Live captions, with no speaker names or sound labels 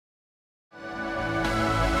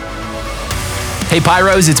Hey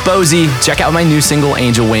Pyros, it's Bozie. Check out my new single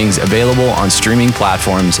Angel Wings, available on streaming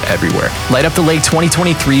platforms everywhere. Light Up the Lake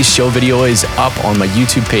 2023 show video is up on my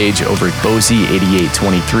YouTube page over at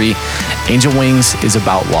Bozie8823. Angel Wings is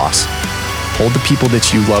about loss. Hold the people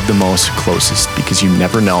that you love the most closest, because you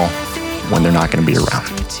never know when they're not going to be around.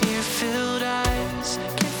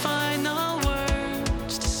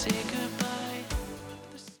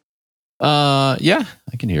 Yeah,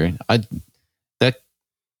 I can hear it.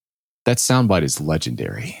 That soundbite is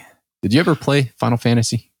legendary. Did you ever play Final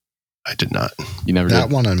Fantasy? I did not. You never that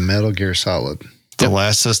did? One on Metal Gear Solid. The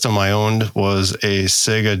last system I owned was a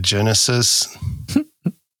Sega Genesis.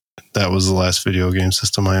 That was the last video game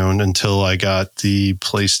system I owned until I got the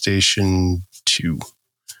PlayStation 2.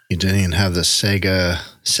 You didn't even have the Sega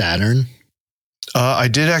Saturn? I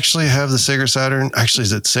did actually have the Sega Saturn. Actually,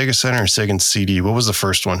 is it Sega Saturn or Sega CD? What was the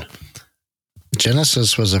first one?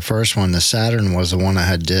 Genesis was the first one. The Saturn was the one that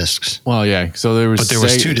had discs. Well, yeah. So there was, but there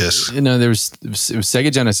was two discs. You know, it was Sega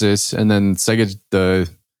Genesis, and then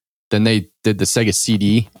then they did the Sega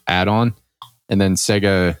CD add-on, and then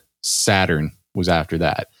Sega Saturn was after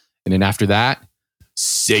that, and then after that,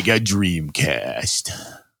 Sega Dreamcast.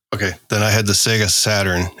 Okay, then I had the Sega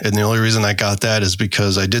Saturn, and the only reason I got that is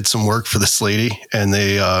because I did some work for this lady, and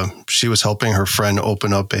she was helping her friend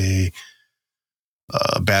open up a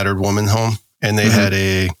battered woman home. And they had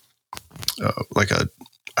I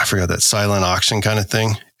forgot, that silent auction kind of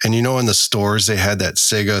thing. And you know, in the stores, they had that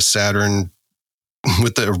Sega Saturn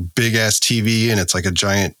with the big ass TV, and it's like a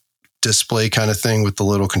giant display kind of thing with the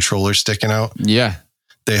little controller sticking out. Yeah.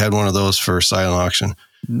 They had one of those for silent auction.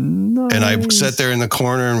 Nice. And I sat there in the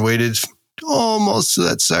corner and waited almost to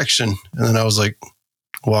that section. And then I was like,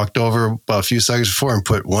 walked over about a few seconds before and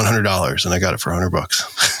put $100, and I got it for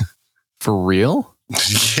 $100. For real?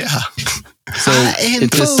 Yeah. So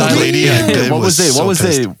it's a silent lady. What was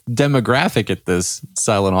the demographic at this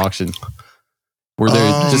silent auction? Were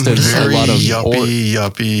there just a lot of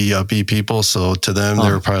yuppie people? So to them,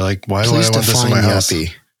 they were probably like, "Why do I want this in my house?"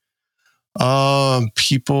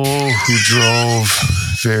 People who drove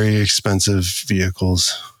very expensive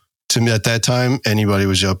vehicles. To me, at that time, anybody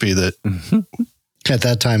was yuppie. That at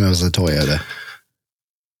that time, it was a Toyota.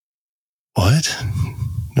 What?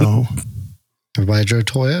 No. Everybody drove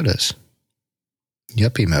Toyotas.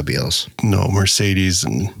 Yuppie mobiles. No, Mercedes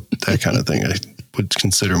and that kind of thing I would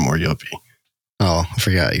consider more yuppie. Oh, I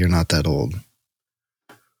forgot. You're not that old.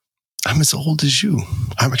 I'm as old as you.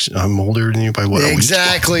 I'm older than you by what?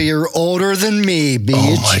 Exactly. You're older than me, bitch.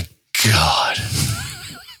 Oh my God.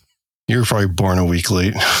 You were probably born a week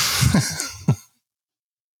late.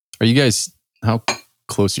 Are you guys, how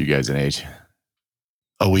close are you guys in age?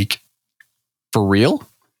 A week. For real?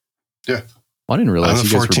 Yeah. I didn't realize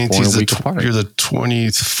you guys were born a week apart. You're the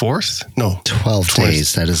 24th? No. 12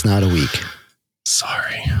 days. That is not a week.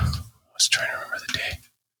 Sorry. I was trying to remember the day.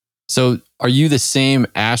 So are you the same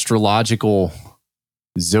astrological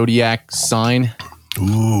zodiac sign?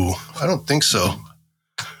 Ooh, I don't think so.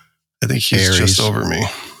 I think he's Aries. Just over me.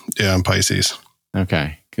 Yeah, I'm Pisces.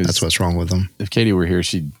 Okay. That's what's wrong with them. If Katie were here,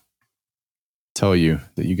 she'd tell you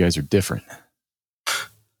that you guys are different.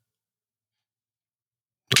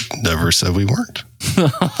 Never said we weren't.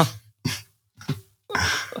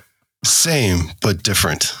 Same, but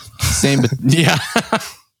different. Same, but yeah.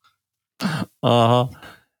 Okay.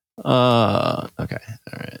 All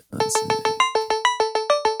right. Let's see.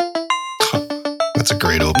 That's a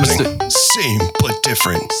great opening. Same, but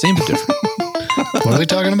different. Same, but different. What are we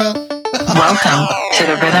talking about? Welcome to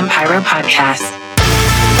the Rhythm Pyro Podcast,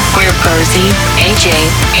 where Bozie, AJ,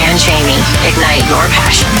 and Jamie ignite your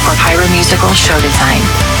passion for pyromusical show design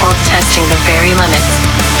while testing the very limits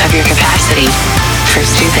of your capacity for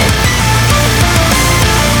stupid.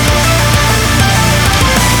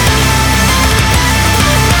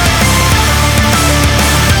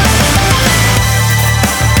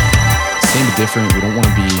 Same but different. We don't want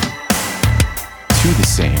to be too the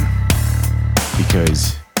same,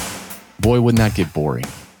 because boy, wouldn't that get boring.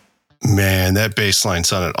 Man, that bass line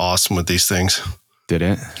sounded awesome with these things. Did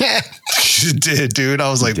it? It did, dude. I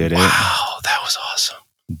was like, wow, that was awesome.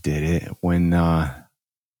 Did it? When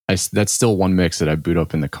that's still one mix that I boot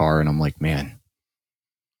up in the car, and I'm like, man,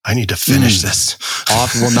 I need to finish this.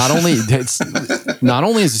 Well, not only is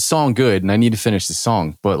the song good, and I need to finish the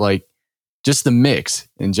song, but like just the mix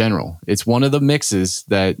in general. It's one of the mixes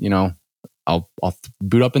that, you know, I'll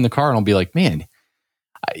boot up in the car and I'll be like, man,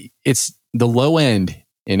 it's the low end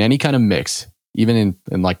in any kind of mix, even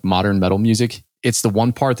in like modern metal music. It's the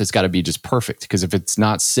one part that's got to be just perfect, because if it's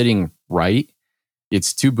not sitting right,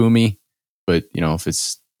 it's too boomy. But you know, if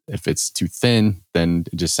it's too thin, then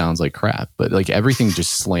it just sounds like crap. But like everything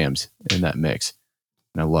just slams in that mix.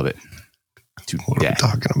 And I love it. What are we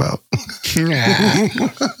talking about?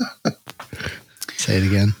 Say it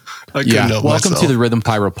again. Welcome to the Rhythm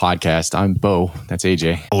Pyro podcast. I'm Bo. That's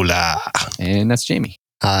AJ. Hola. And that's Jamie.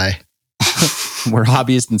 Hi. We're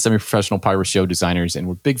hobbyists and semi-professional pyro show designers, and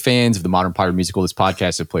we're big fans of the modern pyro musical. This podcast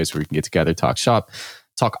is a place where we can get together, talk shop,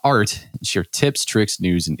 talk art, and share tips, tricks,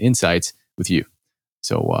 news, and insights with you.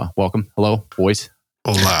 So welcome. Hello, boys.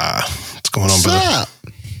 Hola. What's going on, brother?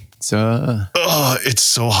 It's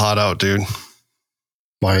so hot out, dude.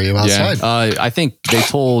 Why are you outside? Yeah, I think they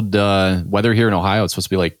told weather here in Ohio, it's supposed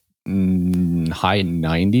to be like high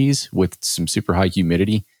 90s with some super high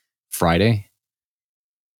humidity Friday.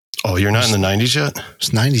 Oh, you're not in the 90s yet?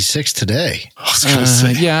 It's 96 today. I was going to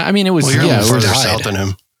say. Yeah, I mean, it was, well, you're it was further south than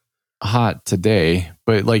him. Hot today,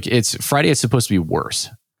 but like it's Friday, it's supposed to be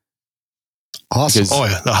worse. Awesome.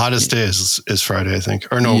 Because, the hottest day is Friday, I think.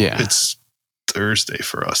 Or no, it's Thursday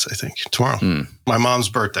for us, I think. Tomorrow. My mom's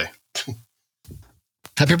birthday.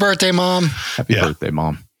 Happy birthday, Mom. Happy birthday,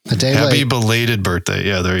 Mom. Happy belated birthday.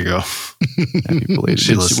 Yeah, there you go. Happy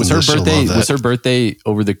belated. Was her birthday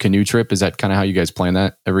over the canoe trip? Is that kind of how you guys plan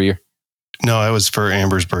that every year? No, it was for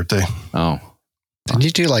Amber's birthday. Oh. Didn't you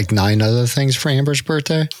do like 9 other things for Amber's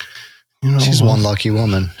birthday? You know, she's one lucky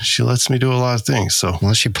woman. She lets me do a lot of things. So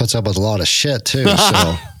well, she puts up with a lot of shit too.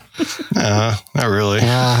 So not really.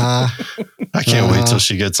 I can't wait till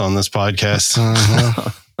she gets on this podcast.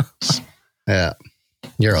 Yeah.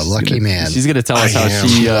 You're a lucky man. She's going to tell us how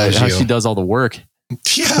she does all the work.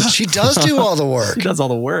 Yeah. She does do all the work. She does all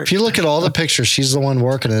the work. If you look at all the pictures, she's the one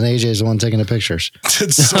working and AJ's the one taking the pictures.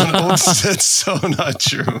 That's so not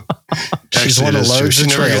true. She's the one that loads the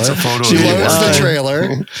trailer. She loads the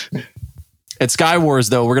trailer. At Sky Wars,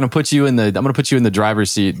 though, I'm going to put you in the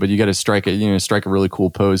driver's seat, but you got to strike a really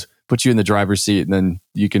cool pose, put you in the driver's seat, and then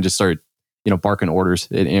you can just start, barking orders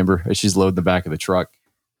at Amber as she's loading the back of the truck.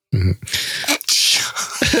 Mm-hmm.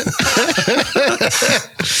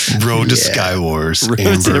 Road to Sky Wars,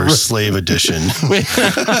 Amber Slave Edition.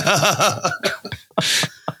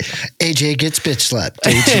 AJ gets bitch slapped.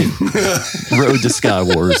 Road to Sky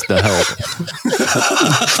Wars, the help.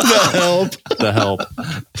 The help.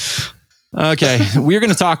 Okay, we're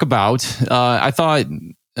going to talk about. I thought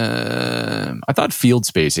field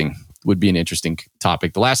spacing would be an interesting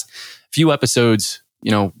topic. The last few episodes,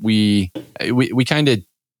 we kind of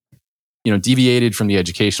deviated from the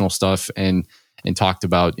educational stuff and talked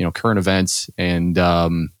about current events and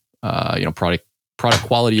product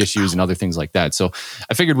quality issues and other things like that. So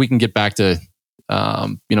I figured we can get back to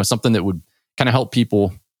something that would kind of help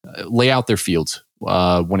people lay out their fields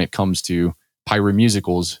when it comes to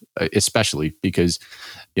pyromusicals, especially because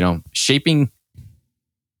shaping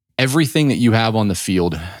everything that you have on the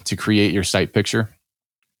field to create your site picture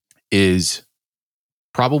is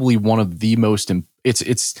probably one of the most.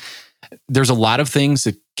 There's a lot of things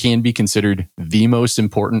that can be considered the most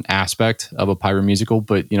important aspect of a pyromusical,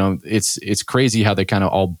 but it's crazy how they kind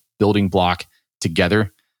of all building block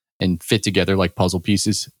together and fit together like puzzle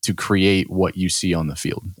pieces to create what you see on the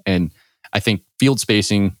field. And I think field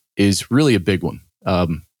spacing is really a big one.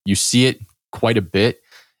 You see it quite a bit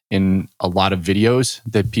in a lot of videos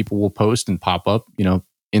that people will post and pop up,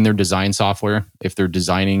 in their design software. If they're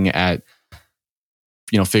designing at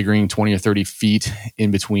figuring 20 or 30 feet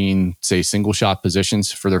in between, say, single shot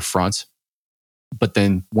positions for their fronts. But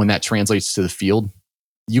then when that translates to the field,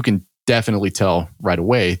 you can definitely tell right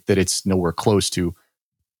away that it's nowhere close to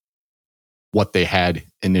what they had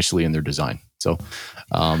initially in their design. So,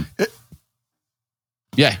 what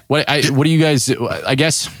do you guys, I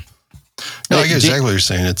guess? No, I get exactly what you're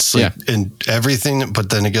saying. It's like in everything, but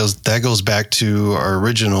then that goes back to our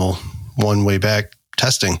original one way back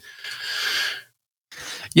testing.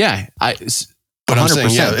 Yeah, but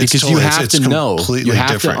 100%, because you have to know, you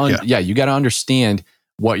have to, you got to understand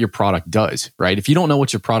what your product does, right? If you don't know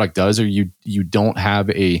what your product does, or you don't have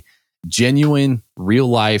a genuine, real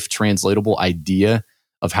life, translatable idea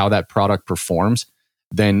of how that product performs,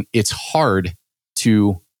 then it's hard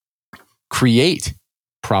to create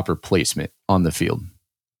proper placement on the field.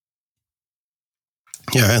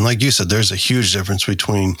 Yeah, and like you said, there's a huge difference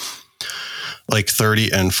between like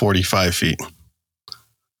 30 and 45 feet.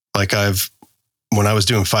 Like when I was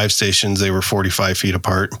doing 5 stations, they were 45 feet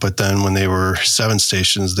apart. But then when they were 7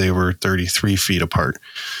 stations, they were 33 feet apart.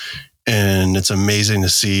 And it's amazing to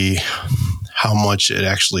see how much it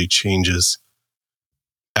actually changes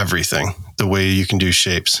everything, the way you can do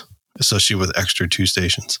shapes, especially with extra 2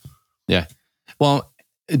 stations. Yeah. Well,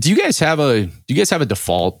 do you guys have a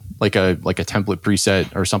default, like a template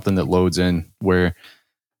preset or something that loads in where,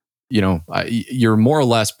 you're more or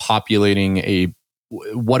less populating a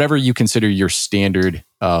whatever you consider your standard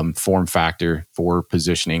form factor for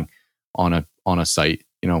positioning on a site,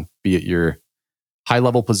 be it your high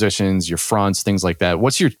level positions, your fronts, things like that.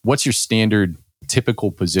 What's your standard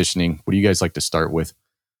typical positioning? What do you guys like to start with?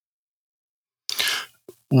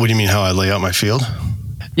 What do you mean how I lay out my field?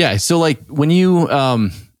 Yeah. So like when you,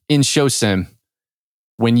 in show sim,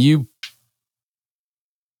 when you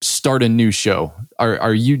start a new show,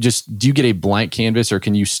 do you get a blank canvas, or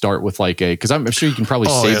can you start with because I'm sure you can probably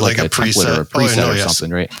save like a template or a preset or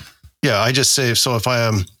something, right? Yeah. I just save. So if I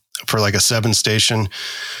am for like a 7 station,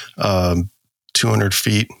 200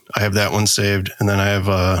 feet, I have that one saved. And then I have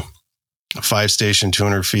a 5 station,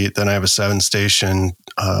 200 feet. Then I have a 7 station,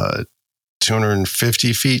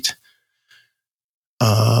 250 feet.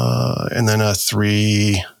 And then a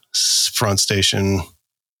 3 front station,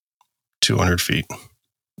 200 feet.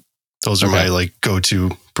 Those are my go-to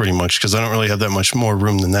pretty much, because I don't really have that much more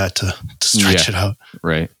room than that to stretch it out.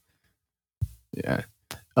 Right. Yeah.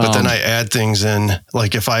 But then I add things in,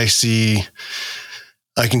 like if I see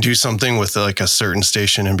I can do something with like a certain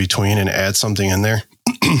station in between and add something in there.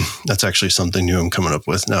 That's actually something new I'm coming up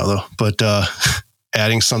with now though. But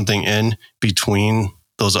adding something in between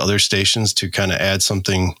those other stations to kind of add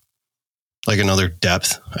something like another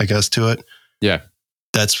depth, I guess, to it. Yeah.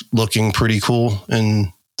 That's looking pretty cool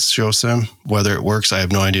in show sim. Whether it works, I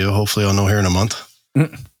have no idea. Hopefully I'll know here in a month.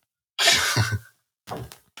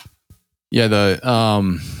 Yeah.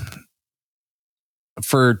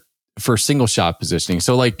 For single shot positioning.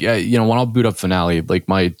 So like, when I'll boot up Finale, like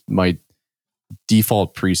my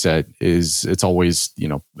default preset is it's always,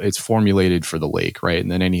 it's formulated for the lake, right? And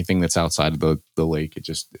then anything that's outside of the lake, it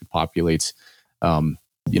populates.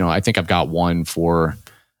 I think I've got one for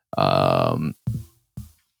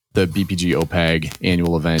the BPG OPAG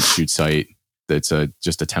annual event shoot site. That's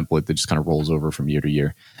just a template that just kind of rolls over from year to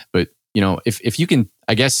year. But if you can,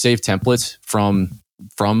 I guess, save templates from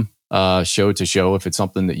show to show, if it's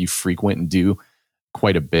something that you frequent and do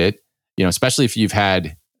quite a bit, especially if you've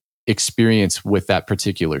had experience with that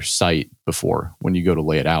particular site before when you go to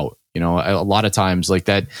lay it out. A lot of times like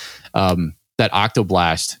that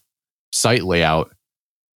Octoblast site layout,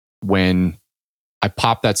 when I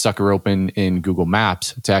pop that sucker open in Google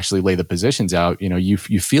Maps to actually lay the positions out, you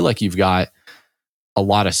feel like you've got a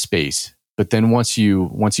lot of space. But then once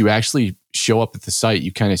you actually show up at the site,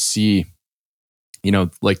 you kind of see,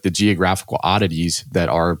 like the geographical oddities that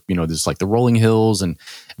are, there's like the rolling hills and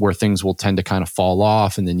where things will tend to kind of fall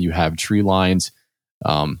off. And then you have tree lines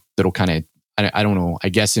that'll kind of, I don't know, I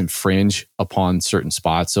guess infringe upon certain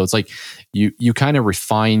spots. So it's like you kind of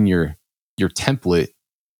refine your template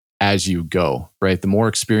as you go, right? The more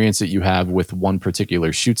experience that you have with one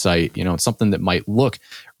particular shoot site, it's something that might look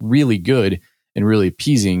really good and really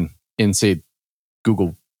appeasing in, say,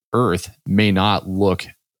 Google Earth may not look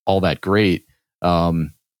all that great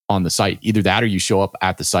on the site. Either that, or you show up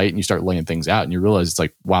at the site and you start laying things out and you realize it's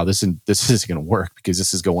like, wow, this isn't going to work because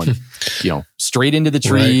this is going, straight into the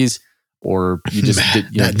trees, right. Or you just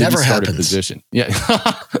that never start happens. A position. Yeah.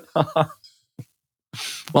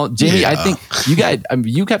 Well, Jamie, yeah. I think you guys,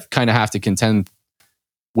 you kind of have to contend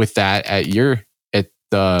with that at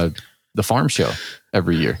the farm show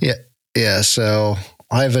every year. Yeah. Yeah. So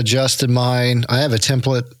I've adjusted mine. I have a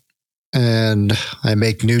template. And I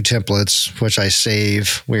make new templates, which I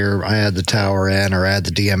save where I add the tower in or add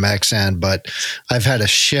the DMX in. But I've had to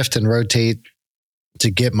shift and rotate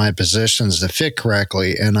to get my positions to fit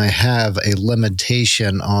correctly. And I have a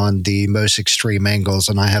limitation on the most extreme angles.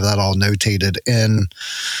 And I have that all notated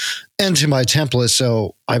into my template.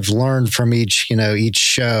 So I've learned from each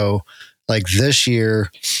show. Like this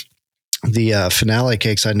year, the finale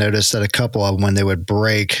cakes, I noticed that a couple of them, when they would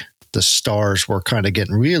break, the stars were kind of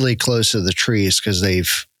getting really close to the trees because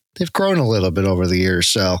they've grown a little bit over the years.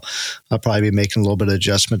 So I'll probably be making a little bit of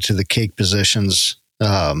adjustment to the cake positions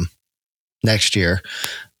next year.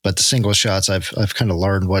 But the single shots, I've kind of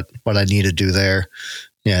learned what I need to do there,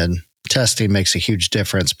 and testing makes a huge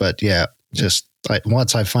difference. But yeah,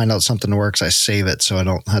 once I find out something works, I save it so I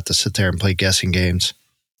don't have to sit there and play guessing games.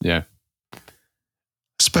 Yeah.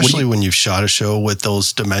 Especially when you've shot a show with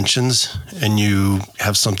those dimensions and you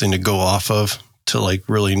have something to go off of to like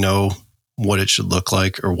really know what it should look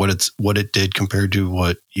like or what it did compared to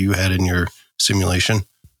what you had in your simulation.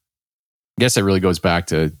 I guess that really goes back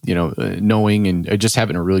to, knowing and just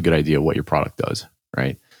having a really good idea of what your product does,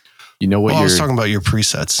 right? I was talking about your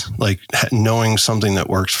presets, like knowing something that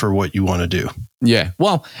works for what you want to do. Yeah.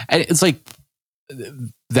 Well, it's like,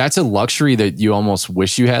 that's a luxury that you almost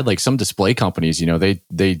wish you had. Like some display companies,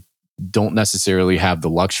 they don't necessarily have the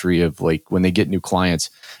luxury of like when they get new clients,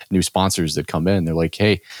 new sponsors that come in, they're like,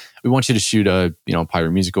 hey, we want you to shoot a,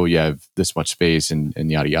 Pyromusical. You have this much space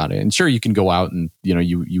and yada, yada. And sure, you can go out and,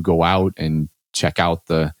 you go out and check out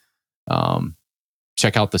the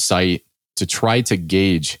site to try to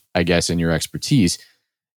gauge, I guess, in your expertise.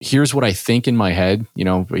 Here's what I think in my head,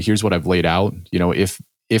 here's what I've laid out.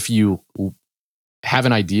 If you have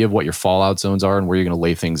an idea of what your fallout zones are and where you're going to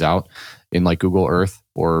lay things out in like Google Earth,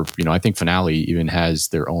 or, I think Finale even has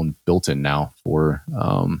their own built-in now for,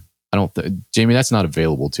 Jamie, that's not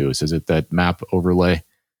available to us. Is it that map overlay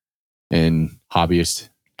in Hobbyist?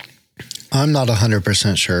 I'm not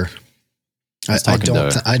 100% sure.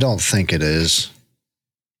 I don't think it is.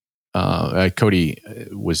 Cody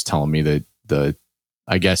was telling me that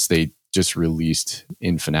I guess they just released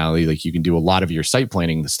in Finale, like you can do a lot of your site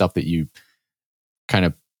planning, the stuff that you kind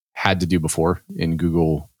of had to do before in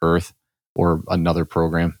Google Earth or another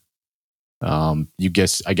program. I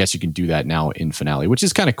guess you can do that now in Finale, which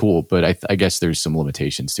is kind of cool, but I guess there's some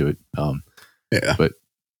limitations to it. Yeah. But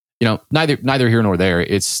neither here nor there.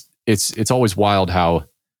 It's always wild how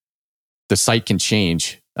the site can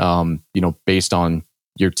change, based on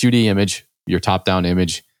your 2D image, your top-down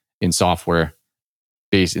image in software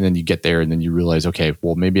base, and then you get there and then you realize, okay,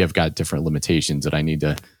 well, maybe I've got different limitations that I need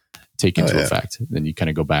to take into effect. Then you kind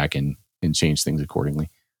of go back and change things accordingly.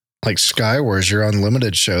 Like Skywars, your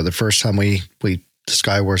Unlimited show, the first time we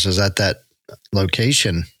Skywars is at that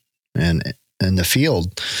location and in the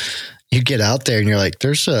field, you get out there and you're like,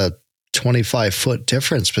 there's a 25-foot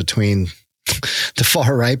difference between the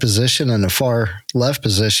far right position and the far left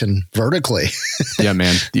position vertically. Yeah,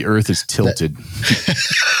 man. The earth is tilted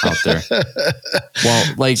out there.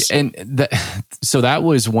 Well, so that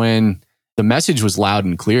was when the message was loud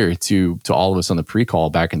and clear to all of us on the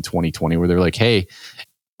pre-call back in 2020, where they're like, hey,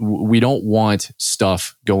 we don't want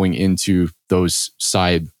stuff going into those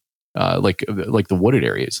side, like the wooded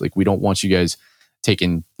areas. Like, we don't want you guys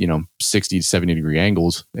taking, 60 to 70 degree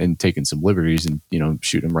angles and taking some liberties and,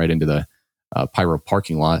 shooting them right into the pyro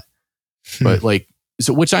parking lot. But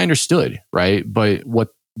which I understood, right? But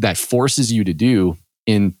what that forces you to do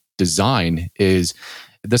in design is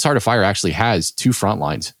this Heart of Fire actually has two front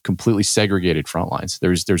lines, completely segregated front lines.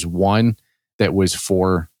 There's one that was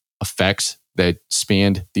for effects that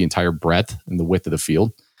spanned the entire breadth and the width of the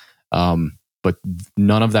field. But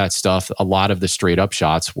none of that stuff, a lot of the straight up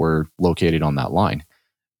shots were located on that line.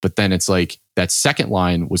 But then it's like that second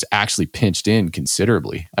line was actually pinched in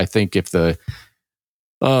considerably. I think if the,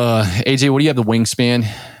 AJ, what do you have the wingspan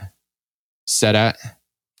set at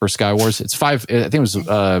for Skywars? It's I think it was,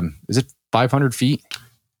 is it 500 feet?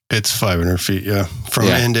 It's 500 feet, yeah. From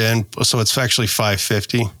end to end. So it's actually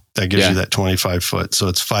 550. That gives you that 25 foot. So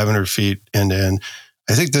it's 500 feet end to end.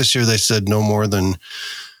 I think this year they said no more than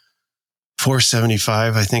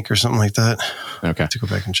 475, I think, or something like that. Okay. To go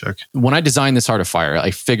back and check. When I designed this Heart of Fire,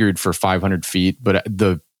 I figured for 500 feet, but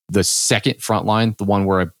the second front line, the one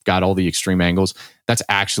where I got all the extreme angles, that's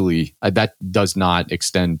actually, that does not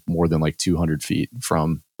extend more than like 200 feet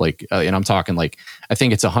from and I'm talking I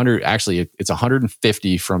think it's 100, actually it's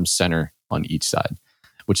 150 from center on each side,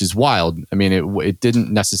 which is wild. I mean, it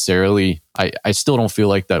didn't necessarily, I still don't feel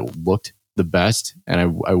like that looked the best.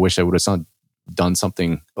 And I wish I would have done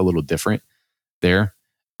something a little different there.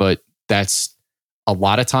 But that's a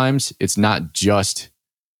lot of times it's not just,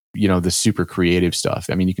 the super creative stuff.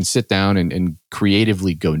 I mean, you can sit down and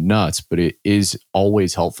creatively go nuts, but it is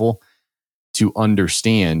always helpful to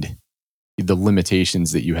understand the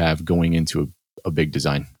limitations that you have going into a big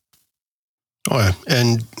design. Oh, yeah.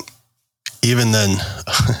 And even then,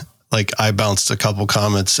 I bounced a couple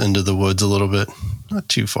comments into the woods a little bit, not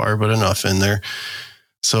too far, but enough in there.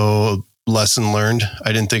 So lesson learned.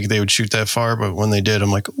 I didn't think they would shoot that far, but when they did,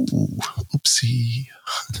 I'm like, ooh, oopsie.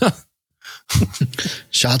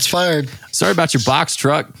 Shots fired. Sorry about your box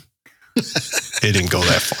truck. It didn't go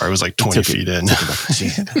that far. It was like 20 feet in.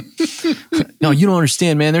 No, you don't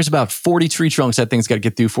understand, man. There's about 40 tree trunks that thing's got to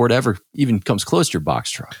get through before it ever even comes close to your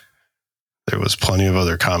box truck. There was plenty of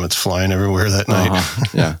other comets flying everywhere that night.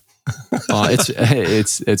 Yeah.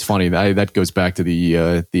 It's funny. That goes back to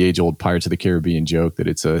the age-old Pirates of the Caribbean joke that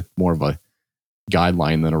it's more of a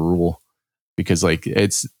guideline than a rule, because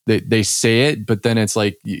they say it, but then it's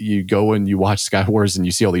like you go and you watch Skywars and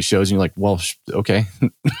you see all these shows and you're like, well, okay.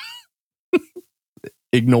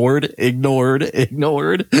 Ignored.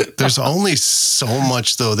 There's only so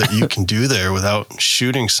much though that you can do there without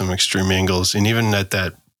shooting some extreme angles, and even at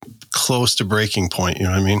that close to breaking point, you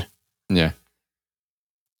know what I mean? Yeah.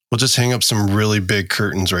 We'll just hang up some really big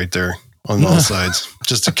curtains right there on all sides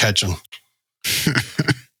just to catch them.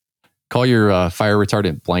 Call your fire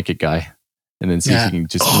retardant blanket guy, and then see if you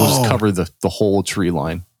can we'll just cover the whole tree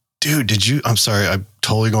line. Dude, I'm sorry, I'm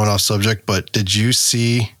totally going off subject, but did you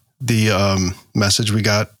see the message we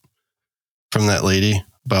got from that lady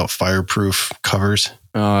about fireproof covers?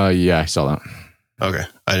 Yeah, I saw that. Okay.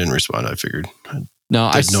 I didn't respond. I figured. No,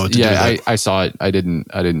 I saw it. I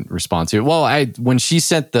didn't respond to it. Well, when she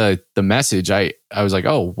sent the message, I was like,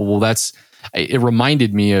 oh, well, it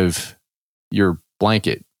reminded me of your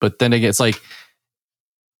blanket. But then again, it's like,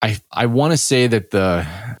 I want to say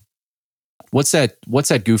that what's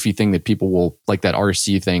that goofy thing that people will, like that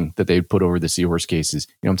RC thing that they put over the seahorse cases?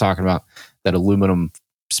 You know what I'm talking about? That aluminum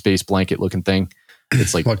space blanket looking thing.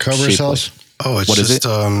 It's like what Cobra sells? It's what just, is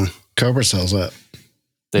it? Cobra sells that.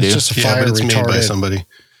 They It's do? just a fire but it's retardant. made by somebody.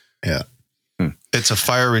 Yeah. It's a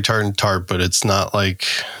fire retardant tarp, but it's not like,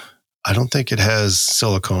 I don't think it has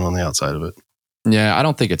silicone on the outside of it. Yeah, I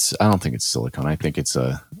don't think it's silicone. I think it's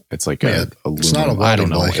like aluminum. It's not a welding I don't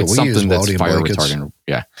know. blanket. It's We use something that's welding fire blankets. retardant.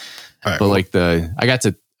 Yeah. All right, But like I got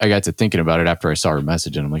to thinking about it after I saw her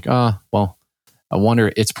message, and I'm like, well, I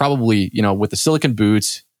wonder. It's probably, with the silicone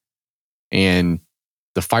boots and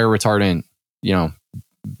the fire retardant,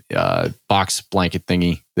 box blanket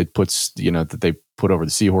thingy that puts, that they put over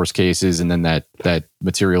the seahorse cases, and then that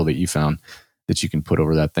material that you found that you can put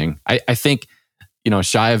over that thing. I think,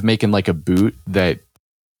 shy of making like a boot that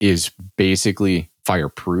is basically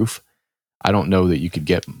fireproof, I don't know that you could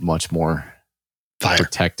get much more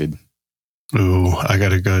protected. Ooh, I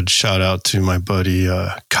got a good shout out to my buddy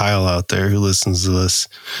Kyle out there who listens to this.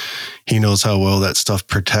 He knows how well that stuff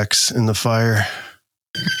protects in the fire.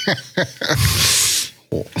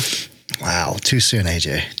 Wow, too soon,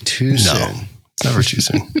 AJ. Too soon. It's never too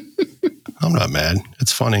soon. I'm not mad.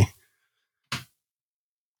 It's funny.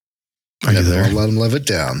 Are you there? Let him live it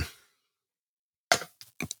down.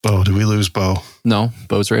 Bo, did we lose Bo? No,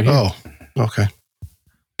 Bo's right here. Oh, okay.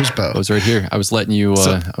 Who's Bo? Bo's right here. I was letting you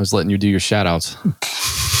do your shout outs.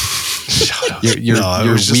 Your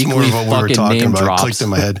it was just more of what we were talking about. Drops. It clicked in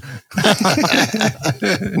my head.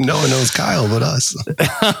 No one knows Kyle but us.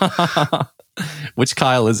 Which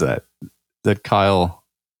Kyle is that? That Kyle?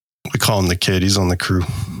 We call him the kid. He's on the crew.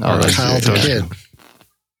 Oh, that's Kyle the kid.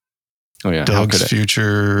 Oh yeah, Doug's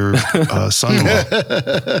future son-in-law.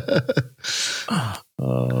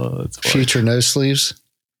 That's future no sleeves.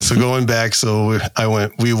 So going back,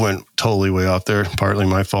 we went totally way off there. Partly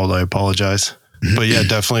my fault. I apologize. But yeah,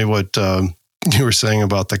 definitely what you were saying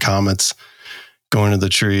about the comets going to the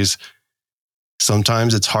trees.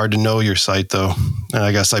 Sometimes it's hard to know your site though. And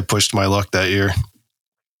I guess I pushed my luck that year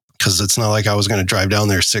because it's not like I was going to drive down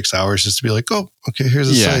there 6 hours just to be like, oh, okay, here's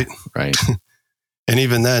a site. Right. And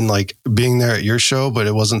even then, like being there at your show, but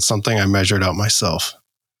it wasn't something I measured out myself.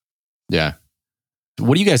 Yeah.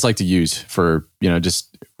 What do you guys like to use for,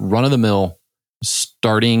 just run of the mill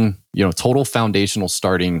starting, total foundational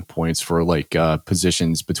starting points for like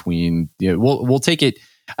positions between, we'll take it,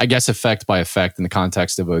 I guess, effect by effect in the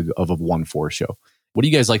context of a 1-4 show. What do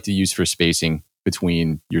you guys like to use for spacing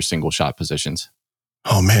between your single shot positions?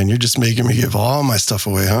 Oh man, you're just making me give all my stuff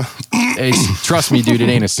away, huh? Hey, trust me, dude, it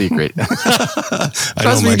ain't a secret.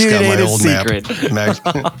 Trust me, dude, it ain't a secret.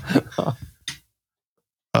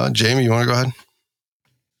 Jamie, you want to go ahead?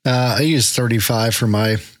 I use 35 for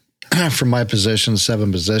my position,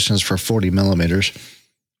 7 positions for 40 millimeters.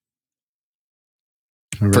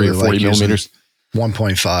 For your 40 millimeters?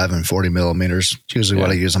 1.5 and 40 millimeters. It's usually what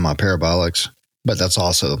I use on my parabolics, but that's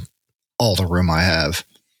also all the room I have.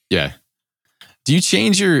 Yeah. Do you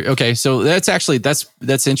change okay, so that's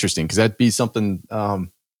interesting because that'd be something I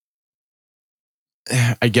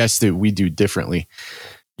guess that we do differently.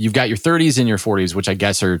 You've got your 30s and your 40s, which I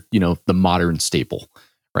guess are, the modern staple,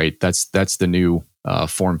 right? That's the new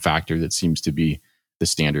form factor that seems to be the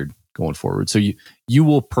standard going forward. So you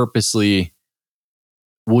will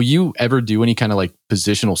will you ever do any kind of like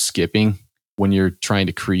positional skipping when you're trying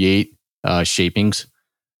to create shapings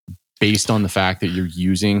based on the fact that you're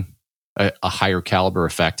using a higher caliber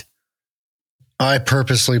effect? I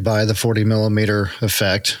purposely buy the 40 millimeter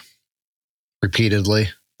effect repeatedly.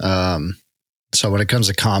 So when it comes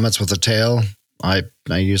to comets with the tail, I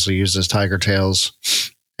usually use those tiger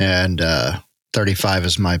tails, and 35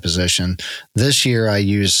 is my position. This year I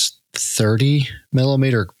use 30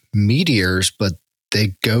 millimeter meteors, but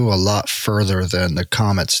they go a lot further than the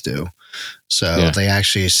comets do. So they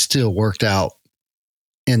actually still worked out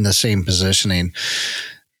in the same positioning.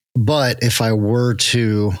 But if I were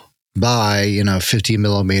to buy, 50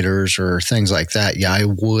 millimeters or things like that, I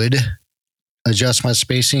would adjust my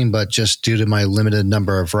spacing, but just due to my limited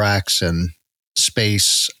number of racks and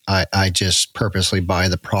space, I just purposely buy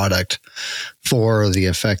the product for the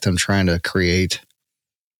effect I'm trying to create.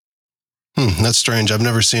 That's strange. I've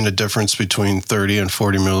never seen a difference between 30 and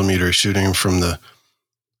 40 millimeter shooting from the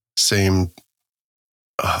same,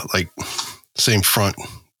 same front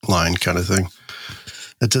line kind of thing.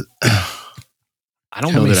 I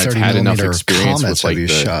don't know that I've had enough experience with like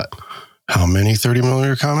shot. How many 30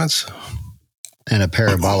 millimeter comets? In a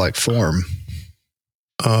parabolic form.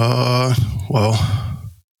 Well,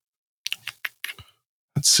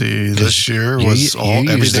 let's see. This year was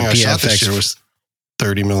everything I shot this year was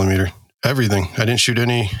 30 millimeter. Everything. I didn't shoot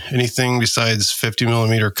anything besides 50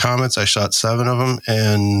 millimeter comets. I shot 7 of them,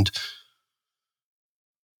 and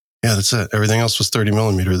yeah, that's it. Everything else was 30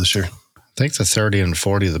 millimeter this year. I think the 30 and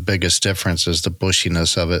 40, the biggest difference is the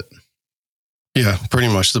bushiness of it. Yeah, pretty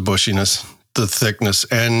much the bushiness, the thickness,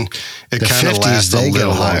 and it kind of lasts a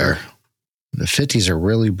little higher. The 50s are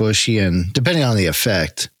really bushy, and depending on the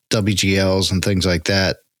effect, WGLs and things like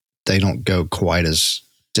that, they don't go quite as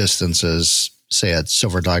distance as, say, a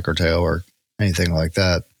silver diker tail or anything like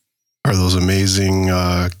that. Are those amazing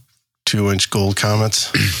 2-inch gold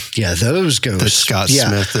comets? Yeah, those go. That Scott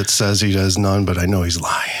Smith that says he does none, but I know he's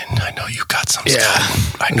lying. I know you got some,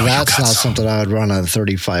 Scott. I know that's you got not some. something I would run on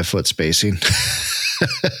 35-foot spacing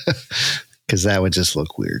because that would just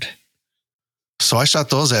look weird. So I shot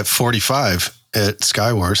those at 45 at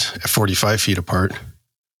Skywars at 45 feet apart.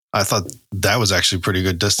 I thought that was actually pretty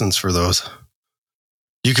good distance for those.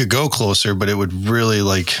 You could go closer, but it would really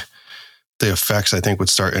the effects, I think, would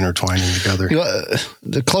start intertwining together.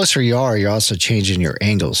 The closer you are, you're also changing your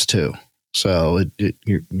angles too. So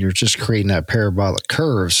you're just creating that parabolic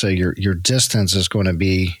curve. So your distance is going to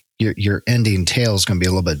be, your ending tail is going to be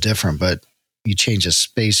a little bit different, but you change the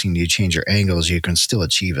spacing, you change your angles, you can still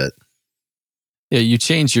achieve it. Yeah, you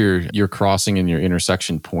change your crossing and your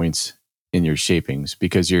intersection points in your shapings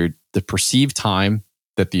because the perceived time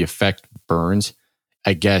that the effect burns,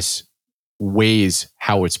 I guess, weighs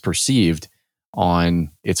how it's perceived on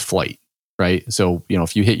its flight, right? So,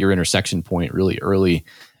 if you hit your intersection point really early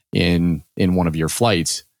in one of your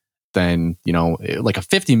flights, then, like a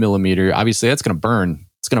 50 millimeter, obviously that's going to burn.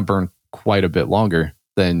 It's going to burn quite a bit longer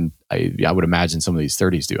than I would imagine some of these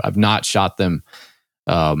 30s do. I've not shot them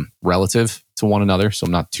relative to one another, so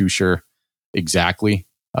I'm not too sure exactly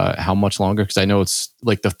how much longer, because I know it's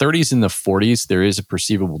like the 30s and the 40s, there is a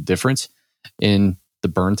perceivable difference in the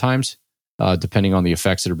burn times, depending on the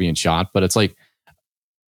effects that are being shot. But it's like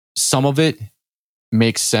some of it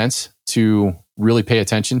makes sense to really pay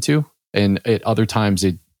attention to, and at other times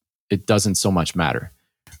it doesn't so much matter,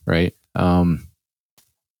 right?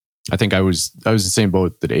 I think I was the same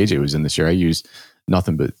boat that AJ was in this year. I used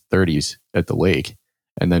nothing but 30s at the lake,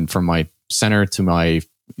 and then from my center to my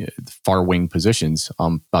far wing positions,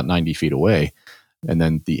 I'm about 90 feet away, and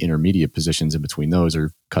then the intermediate positions in between those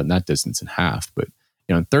are cutting that distance in half. But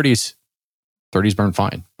in 30s burn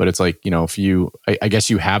fine. But it's like, if I guess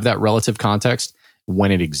you have that relative context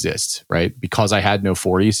when it exists, right? Because I had no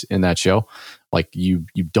 40s in that show, like you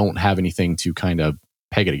don't have anything to kind of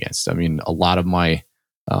peg it against. I mean, a lot of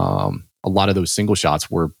those single shots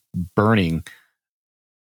were burning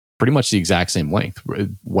pretty much the exact same length,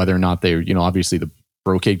 whether or not they, obviously the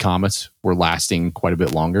brocade comets were lasting quite a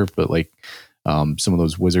bit longer, but like some of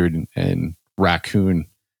those wizard and raccoon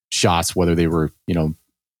shots, whether they were,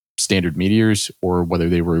 standard meteors or whether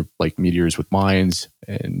they were like meteors with mines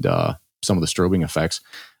and some of the strobing effects,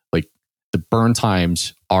 like the burn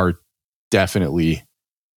times are definitely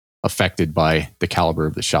affected by the caliber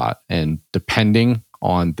of the shot. And depending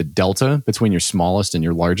on the delta between your smallest and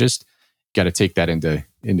your largest, got to take that into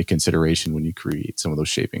consideration when you create some of those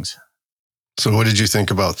shapings. So what did you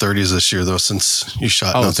think about 30s this year, though, since you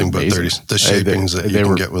shot nothing but 30s? The shapings that you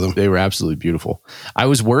can get with them. They were absolutely beautiful. I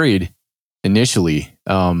was worried initially,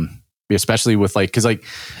 especially with because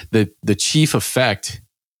the chief effect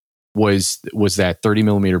was that 30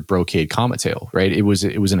 millimeter brocade comet tail, right? It was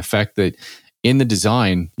an effect that in the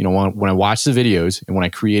design, when I watched the videos and when I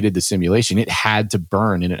created the simulation, it had to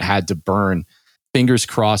burn, and it had to burn, fingers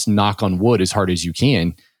crossed, knock on wood, as hard as you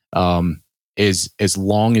can. As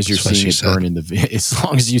long as you're seeing it burn as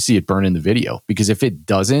long as you see it burn in the video, because if it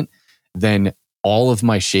doesn't, then all of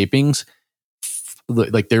my shapings,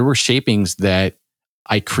 like there were shapings that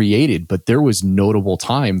I created, but there was notable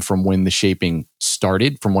time from when the shaping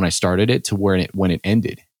started, from when I started it to when it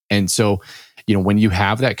ended. And so, when you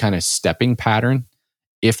have that kind of stepping pattern,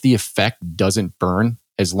 if the effect doesn't burn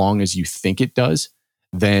as long as you think it does,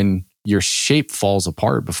 then your shape falls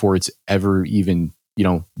apart before it's ever even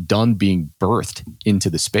done being birthed into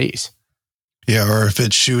the space. Yeah, or if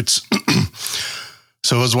it shoots.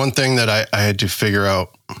 So it was one thing that I had to figure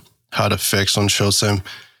out how to fix on ShowSim,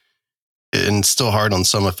 and still hard on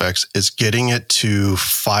some effects, is getting it to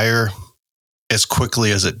fire as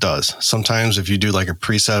quickly as it does. Sometimes if you do like a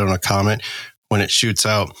preset on a comet, when it shoots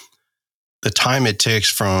out, the time it takes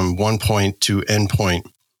from one point to end point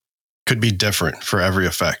could be different for every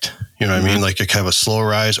effect. You know what I mean? Like it could have a slow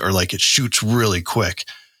rise or like it shoots really quick.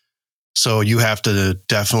 So you have to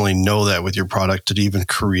definitely know that with your product to even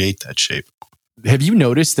create that shape. Have you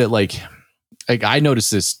noticed that like I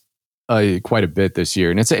noticed this quite a bit this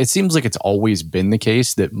year, and it seems like it's always been the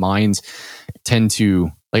case that mines tend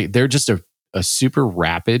to like they're just a super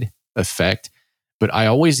rapid effect, but I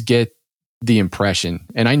always get the impression,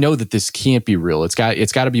 and I know that this can't be real. It's got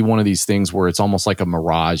to be one of these things where it's almost like a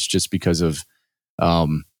mirage, just because of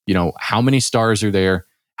how many stars are there,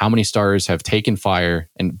 how many stars have taken fire,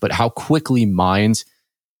 but how quickly mines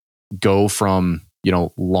go from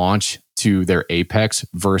launch to their apex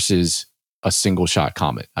versus a single shot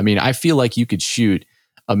comet. I mean, I feel like you could shoot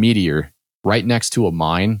a meteor right next to a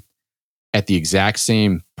mine at the exact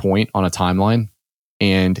same point on a timeline,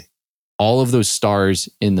 and all of those stars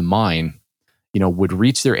in the mine, would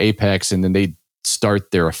reach their apex, and then they'd start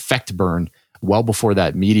their effect burn well before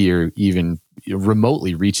that meteor even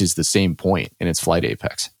remotely reaches the same point in its flight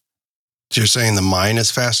apex. So you're saying the mine is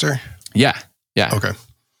faster? Yeah. Okay.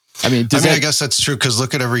 I mean, I guess that's true, because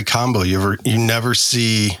look at every combo. You never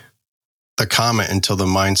see the comet until the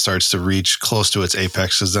mine starts to reach close to its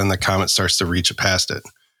apex, because then the comet starts to reach past it.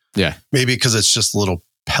 Yeah. Maybe because it's just little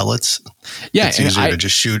pellets. Yeah. It's easier to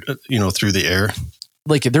just shoot, through the air.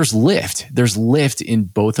 Like there's lift in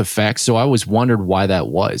both effects. So I always wondered why that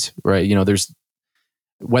was, right? There's,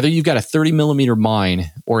 whether you've got a 30 millimeter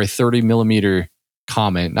mine or a 30 millimeter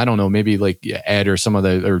comet, I don't know, maybe like Ed or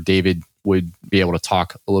or David would be able to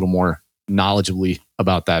talk a little more knowledgeably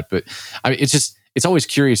about that. But I mean, it's always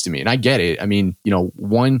curious to me, and I get it. I mean,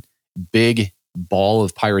 one big ball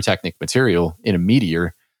of pyrotechnic material in a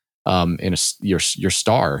meteor, in your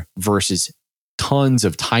star, versus tons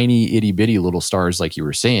of tiny itty bitty little stars, like you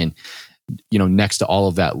were saying, next to all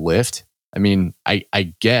of that lift. I mean,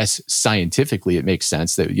 I guess scientifically it makes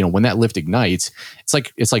sense that, when that lift ignites,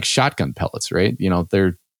 it's like shotgun pellets, right?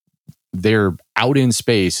 They're out in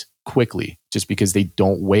space quickly just because they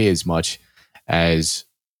don't weigh as much as,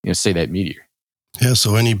 say that meteor. Yeah.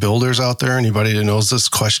 So any builders out there, anybody that knows this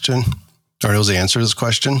question or knows the answer to this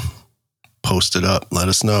question, post it up. Let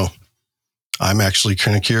us know. I'm actually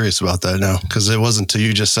kind of curious about that now, because it wasn't until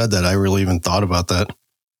you just said that I really even thought about that.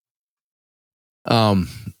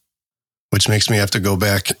 Which makes me have to go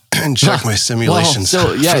back and check my simulations for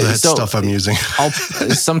that stuff I'm using. I'll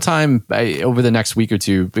sometime over the next week or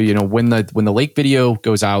two. But when the lake video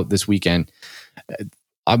goes out this weekend,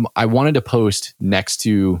 I wanted to post next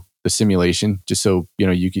to the simulation, just so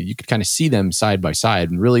you could kind of see them side by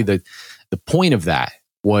side. And really, the point of that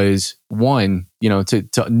was one,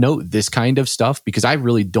 to note this kind of stuff, because I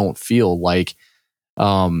really don't feel like,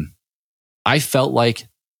 I felt like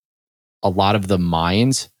a lot of the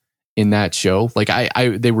mines in that show, like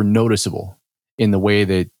they were noticeable in the way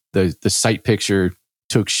that the sight picture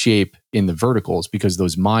took shape in the verticals, because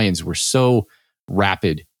those mines were so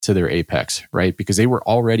rapid to their apex, right? Because they were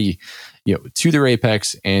already, to their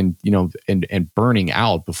apex and burning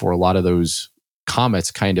out before a lot of those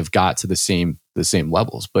comets kind of got to the same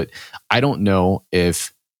levels. But I don't know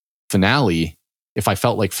if I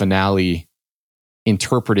felt like Finale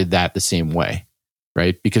interpreted that the same way,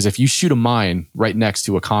 right? Because if you shoot a mine right next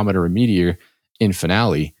to a comet or a meteor in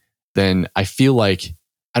Finale, then I feel like,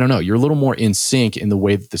 I don't know, you're a little more in sync in the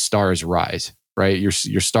way that the stars rise, right? Your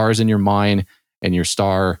stars in your mine and your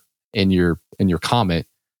star and your comet,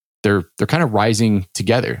 they're kind of rising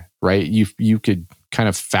together, right? You could kind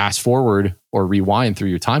of fast forward or rewind through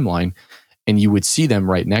your timeline, and you would see them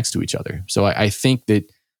right next to each other. So I think that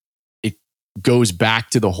it goes back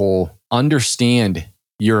to the whole understand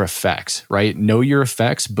your effects, right? Know your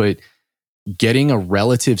effects, but getting a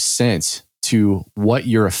relative sense to what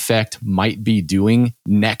your effect might be doing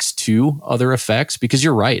next to other effects. Because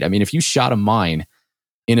you're right. I mean, if you shot a mine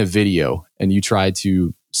in a video and you tried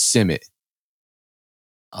to sim it,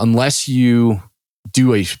 unless you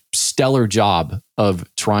do a stellar job of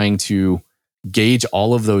trying to gauge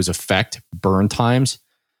all of those effect burn times,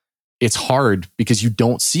 it's hard because you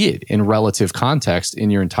don't see it in relative context in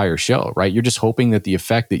your entire show, right? You're just hoping that the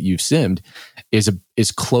effect that you've simmed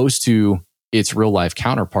is close to its real life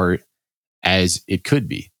counterpart as it could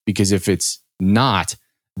be. Because if it's not,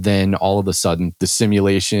 then all of a sudden the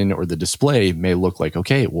simulation or the display may look like,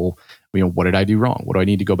 okay, well, what did I do wrong? What do I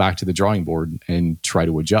need to go back to the drawing board and try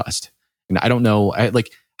to adjust? And I don't know,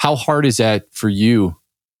 how hard is that for you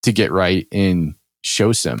to get right in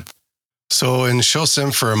show sim? So in show sim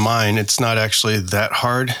for a mine, it's not actually that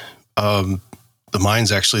hard. the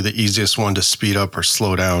mine's actually the easiest one to speed up or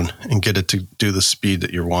slow down and get it to do the speed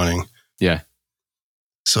that you're wanting. Yeah.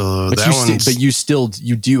 So but that one,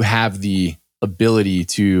 you do have the ability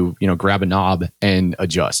to, grab a knob and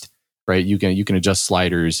adjust, right? You can adjust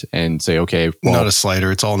sliders and say, okay, well, not a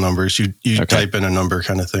slider. It's all numbers. You okay. type in a number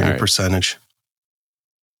kind of thing, a percentage.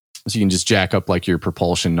 So you can just jack up like your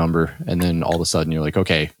propulsion number, and then all of a sudden you're like,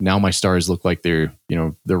 okay, now my stars look like they're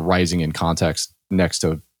rising in context next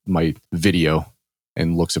to my video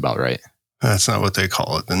and looks about right. That's not what they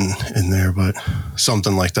call it in there, but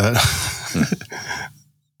something like that.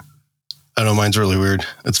 I know mine's really weird.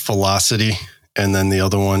 It's velocity. And then the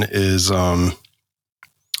other one is,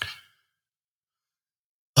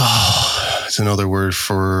 it's another word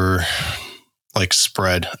for like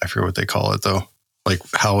spread. I forget what they call it though. Like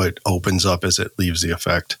how it opens up as it leaves the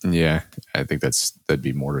effect. Yeah, I think that'd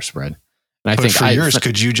be mortar spread. And I but think for yours,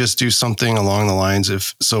 could you just do something along the lines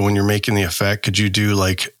so when you're making the effect, could you do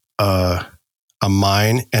like a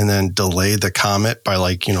mine and then delay the comet by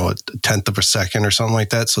like, a tenth of a second or something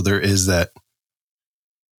like that? So there is that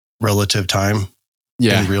relative time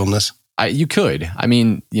and realness. You could. I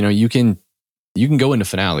mean, you can go into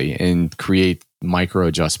Finale and create micro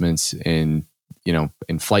adjustments in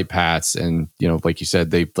flight paths, and like you said,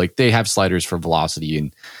 they have sliders for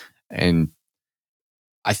velocity, and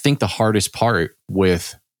I think the hardest part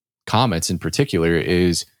with comets in particular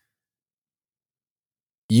is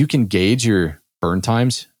you can gauge your burn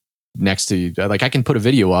times next to, like, I can put a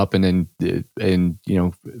video up and then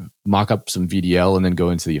mock up some VDL and then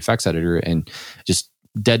go into the effects editor and just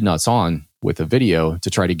dead nuts on with a video to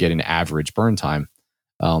try to get an average burn time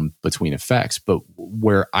between effects. But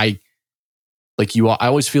where I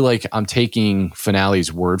always feel like I'm taking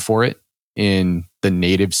Finale's word for it in the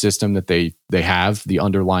native system that they have, the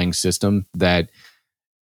underlying system that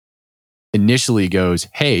initially goes,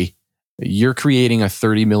 hey, you're creating a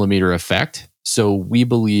 30 millimeter effect. So we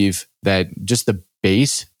believe that just the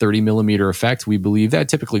base 30 millimeter effect, we believe that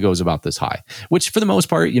typically goes about this high, which for the most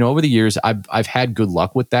part, over the years, I've had good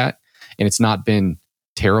luck with that and it's not been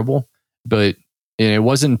terrible. But it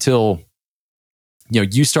wasn't until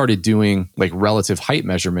you started doing like relative height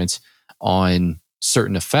measurements on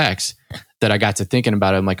certain effects that I got to thinking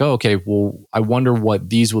about it. I'm like, oh, okay, well, I wonder what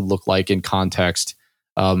these would look like in context,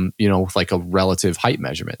 with like a relative height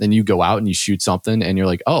measurement. Then you go out and you shoot something and you're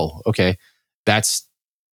like, oh, okay, that's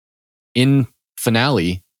in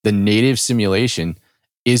Finale. The native simulation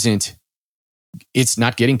it's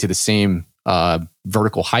not getting to the same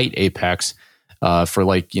vertical height apex for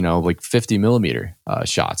like 50 millimeter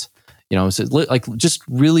shots. So like just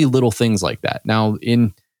really little things like that. Now,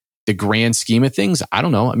 in the grand scheme of things, I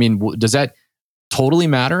don't know. I mean, does that totally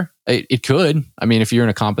matter? It could. I mean, if you're in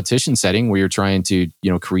a competition setting where you're trying to,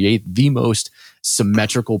 create the most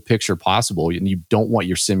symmetrical picture possible and you don't want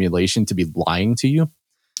your simulation to be lying to you.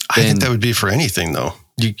 I think that would be for anything though.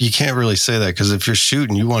 You can't really say that because if you're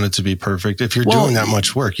shooting, you want it to be perfect. If you're doing that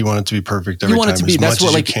much work, you want it to be perfect every time as much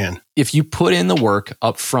as you can. If you put in the work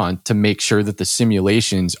up front to make sure that the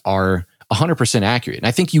simulations are 100% accurate. And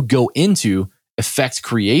I think you go into effect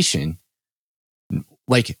creation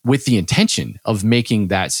like with the intention of making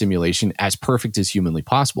that simulation as perfect as humanly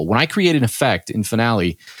possible. When I create an effect in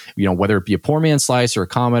Finale, whether it be a poor man's slice or a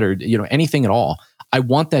comet or anything at all, I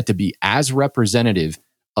want that to be as representative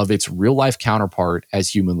of its real life counterpart as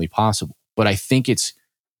humanly possible. But I think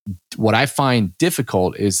what I find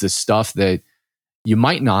difficult is the stuff that you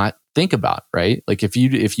might not think about, right? Like if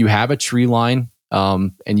you have a tree line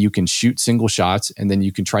and you can shoot single shots and then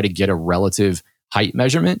you can try to get a relative height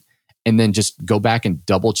measurement and then just go back and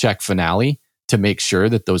double check Finale to make sure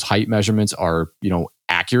that those height measurements are,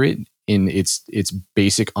 accurate in its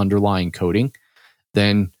basic underlying coding,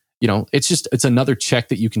 then, it's another check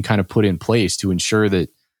that you can kind of put in place to ensure that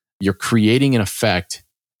you're creating an effect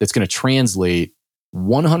that's going to translate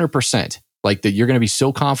 100%, like that you're going to be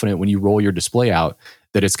so confident when you roll your display out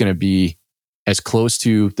that it's going to be as close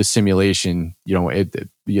to the simulation,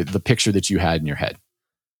 the picture that you had in your head.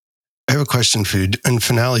 I have a question for you. In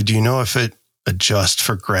Finale, do you know if it adjusts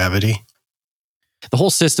for gravity? The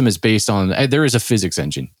whole system is based on, there is a physics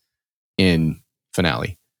engine in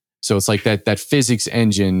Finale. So it's like that physics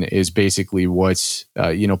engine is basically what's,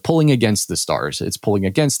 pulling against the stars. It's pulling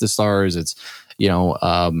against the stars. It's,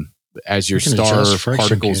 as your star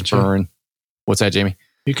particles burn. What's that, Jamie?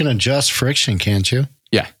 You can adjust friction, can't you?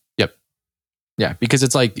 Yeah. Yep. Yeah. Because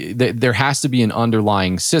it's like there has to be an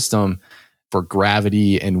underlying system for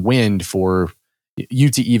gravity and wind for you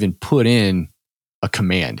to even put in a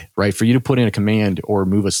command, right? For you to put in a command or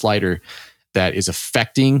move a slider that is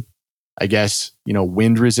affecting, I guess,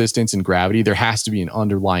 wind resistance and gravity, there has to be an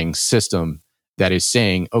underlying system that is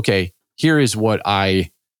saying, okay, here is what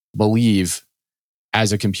I believe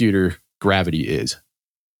as a computer gravity is.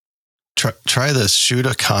 Try this. Shoot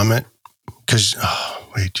a comet. Because,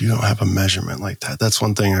 wait, you don't have a measurement like that. That's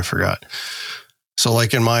one thing I forgot. So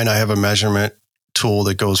like in mine, I have a measurement tool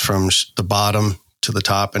that goes from the bottom to the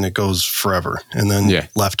top and it goes forever. And then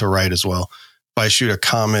left to right as well. If I shoot a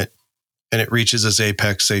comet and it reaches its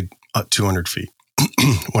apex, say 200 feet.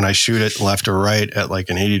 When I shoot it left or right at like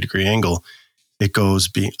an 80-degree angle, it goes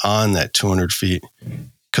beyond that 200 feet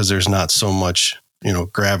because there's not so much,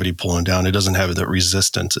 gravity pulling down. It doesn't have that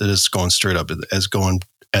resistance. It is going straight up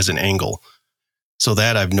as an angle. So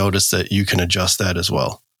that I've noticed that you can adjust that as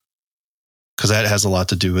well. Because that has a lot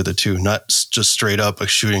to do with it too. Not just straight up like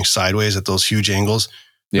shooting sideways at those huge angles.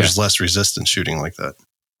 There's less resistance shooting like that.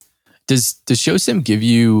 Does ShowSim give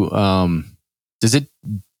you, does it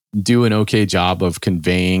do an okay job of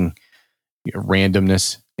conveying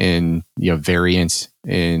randomness and variance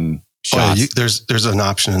in shots? There's an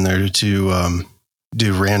option in there to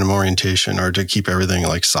do random orientation or to keep everything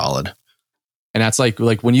like solid. And that's like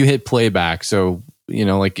when you hit playback. So,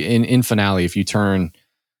 like in Finale, if you turn,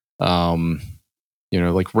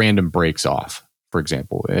 like random breaks off, for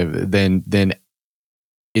example, then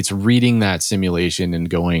it's reading that simulation and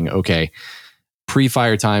going, okay,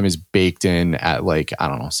 pre-fire time is baked in at like, I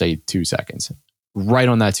don't know, say 2 seconds. Right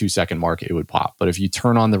on that 2 second mark, it would pop. But if you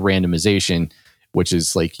turn on the randomization, which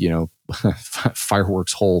is like,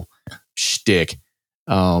 Fireworks' whole shtick, it's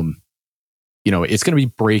going to be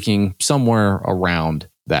breaking somewhere around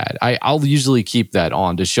that. I'll usually keep that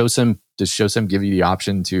on. Does ShowSim give you the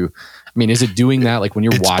option to, is it doing that? Like when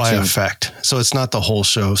you're watching? By effect. So it's not the whole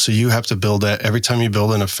show. So you have to build that. Every time you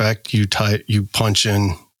build an effect, you punch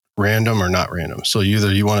in random or not random. So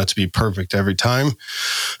either you want it to be perfect every time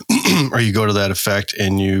or you go to that effect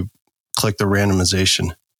and you click the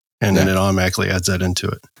randomization and then it automatically adds that into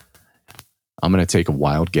it. I'm going to take a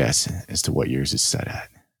wild guess as to what yours is set at.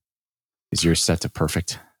 Is yours set to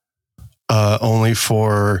perfect? Only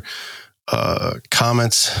for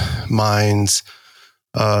comets, mines,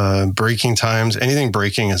 braking times. Anything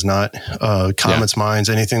braking is not. Comets, mines,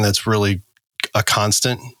 anything that's really a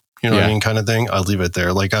constant, what I mean, kind of thing. I'll leave it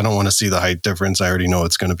there. Like, I don't want to see the height difference. I already know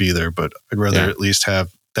it's going to be there, but I'd rather at least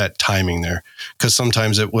have that timing there. Because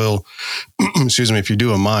sometimes it will, if you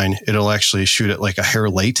do a mine, it'll actually shoot it like a hair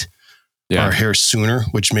late. Or a hair sooner,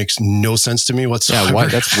 which makes no sense to me whatsoever. Yeah,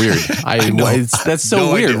 that's weird. That's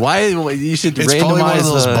so weird. Idea. Why you should it's randomize? It's probably one of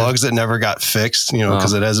those bugs that never got fixed,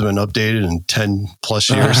 because it hasn't been updated in 10 plus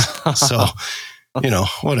years. So,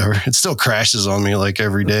 whatever. It still crashes on me like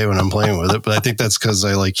every day when I'm playing with it. But I think that's because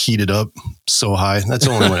I like heat it up so high. That's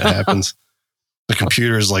only when it happens. The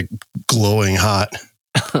computer is like glowing hot.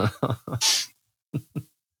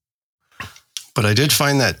 But I did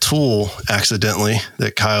find that tool accidentally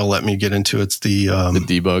that Kyle let me get into. It's the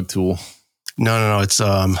debug tool. No. It's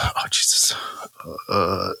Jesus.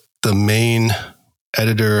 The main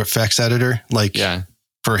editor, effects editor,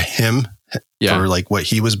 for him, for like what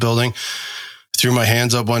he was building. Threw my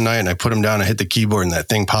hands up one night and I put him down and hit the keyboard and that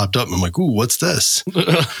thing popped up. And I'm like, ooh, what's this?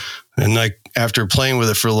 And like after playing with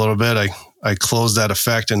it for a little bit, I closed that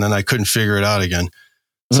effect and then I couldn't figure it out again.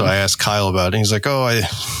 So I asked Kyle about it. And he's like, oh, I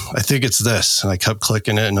think it's this. And I kept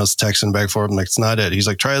clicking it and I was texting back for him. Like, it's not it. He's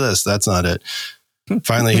like, try this. That's not it.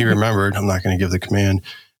 Finally, he remembered. I'm not going to give the command.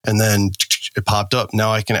 And then it popped up.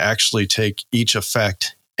 Now I can actually take each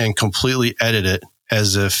effect and completely edit it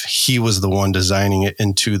as if he was the one designing it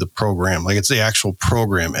into the program. Like it's the actual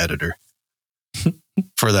program editor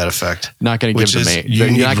for that effect. Not going to give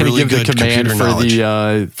the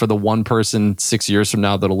command for the one person 6 years from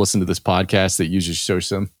now that'll listen to this podcast that uses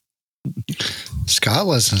ShowSim. Scott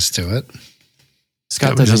listens to it.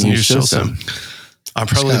 Scott doesn't use ShowSim. I'm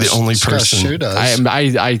probably the only person. Sure does.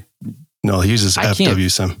 No, he uses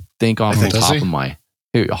FWSim. Think off the top of my.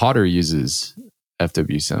 Hodder uses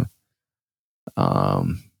FWSim. Yeah,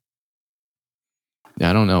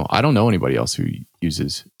 I don't know. I don't know anybody else who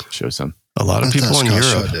uses ShowSim. A lot of people in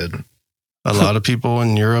Europe. A lot of people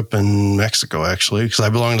in Europe and Mexico, actually, because I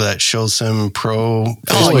belong to that ShowSim Pro.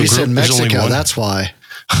 Oh, you said Mexico. That's why.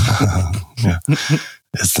 Yeah,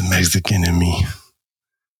 it's the Mexican in me.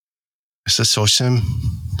 Is this ShowSim?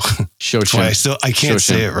 ShowSim. I can't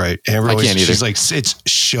say it right. Amber I can't either. She's like, it's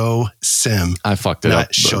ShowSim. I fucked it up.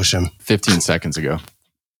 ShowSim. 15 seconds ago.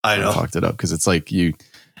 I know. I fucked it up because it's like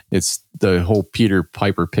it's the whole Peter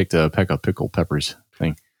Piper picked a peck of pickled peppers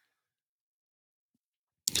thing.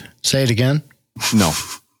 Say it again. No.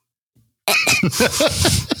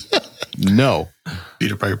 No.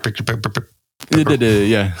 Peter Piper picked a pepper.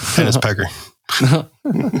 Yeah. Dennis Pecker.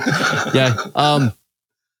 Yeah.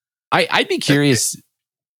 I'd be curious.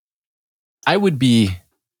 I would be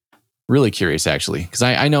really curious, actually, because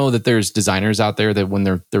I know that there's designers out there that when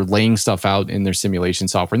they're laying stuff out in their simulation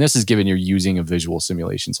software, and this is given you're using a visual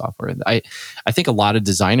simulation software. I think a lot of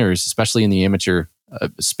designers, especially in the amateur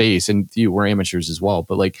space, and we're amateurs as well,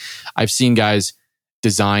 but like I've seen guys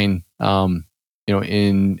design,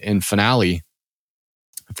 in Finale,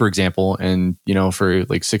 for example, and for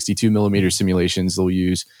like 62 millimeter simulations, they'll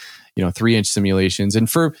use 3-inch simulations, and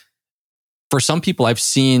for some people, I've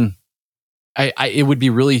seen. It would be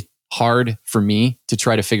really hard for me to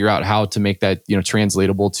try to figure out how to make that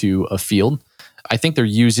translatable to a field. I think they're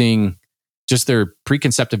using just their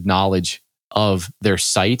preconceptive knowledge of their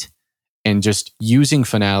site and just using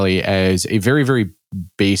Finale as a very, very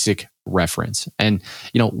basic reference. And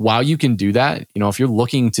while you can do that, if you're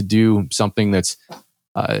looking to do something that's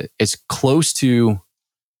as close to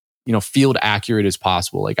field accurate as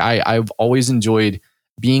possible, like I've always enjoyed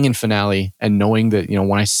being in Finale and knowing that,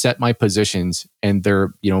 when I set my positions and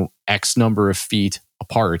they're, X number of feet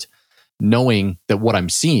apart, knowing that what I'm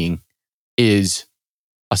seeing is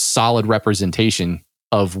a solid representation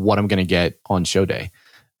of what I'm going to get on show day.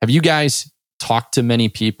 Have you guys talked to many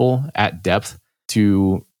people at depth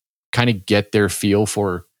to kind of get their feel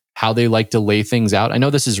for how they like to lay things out? I know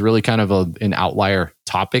this is really kind of an outlier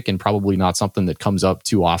topic and probably not something that comes up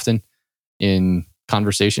too often in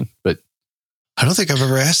conversation, but I don't think I've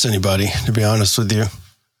ever asked anybody, to be honest with you.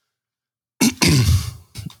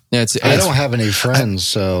 I don't have any friends,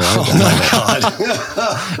 so.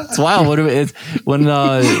 It's wild. When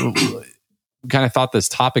kind of thought this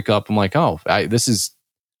topic up, I'm like, this is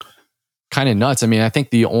kind of nuts. I mean, I think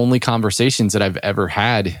the only conversations that I've ever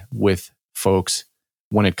had with folks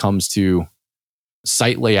when it comes to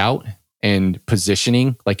site layout and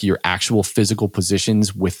positioning, like your actual physical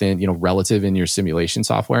positions within, relative in your simulation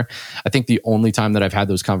software. I think the only time that I've had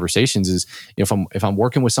those conversations is if I'm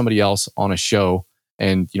working with somebody else on a show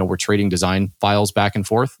and, we're trading design files back and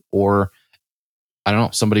forth, or I don't know,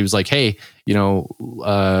 somebody was like, hey,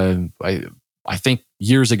 I think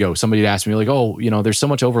years ago, somebody had asked me like, there's so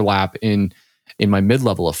much overlap in my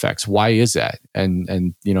mid-level effects. Why is that? And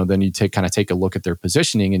then you take a look at their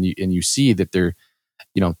positioning and you see that they're,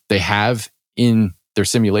 they have in their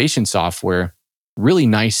simulation software really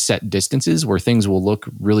nice set distances where things will look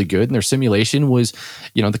really good. And their simulation was,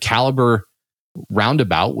 the caliber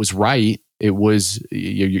roundabout was right. It was,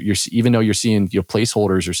 you're even though you're seeing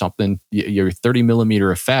placeholders or something, your 30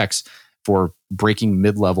 millimeter effects for breaking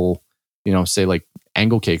mid-level, say like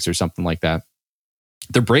angle cakes or something like that,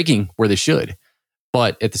 they're breaking where they should.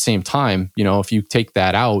 But at the same time, if you take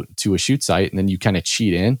that out to a shoot site and then you kind of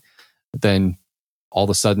cheat in, then all of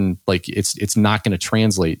a sudden, like it's not going to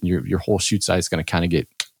translate. Your whole shoot site is going to kind of get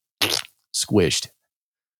squished.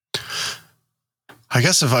 I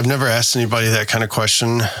guess if I've never asked anybody that kind of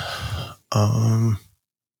question,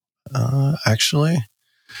 actually,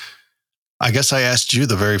 I guess I asked you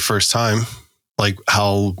the very first time, like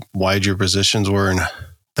how wide your positions were and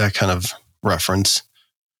that kind of reference.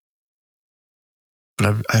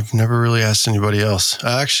 But I've never really asked anybody else.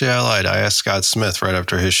 Actually, I lied. I asked Scott Smith right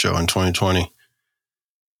after his show in 2020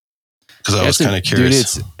 because I was kind of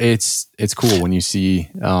curious. Dude, it's cool when you see,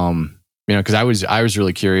 because I was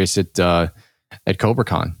really curious at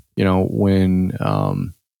CobraCon.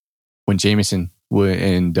 When Jameson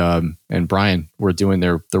and Brian were doing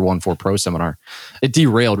their 1.4 Pro seminar, it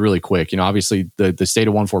derailed really quick. Obviously the state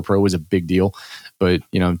of 1.4 Pro was a big deal, but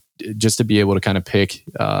just to be able to kind of pick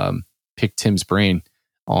Tim's brain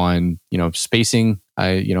on spacing,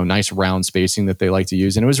 nice round spacing that they like to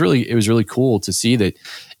use, and it was really cool to see that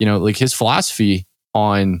like his philosophy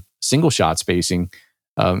on single shot spacing,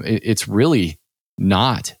 it's really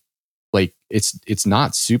not like it's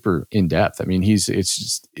not super in depth. I mean, he's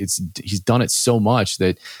done it so much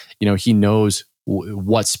that he knows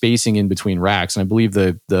what spacing in between racks, and I believe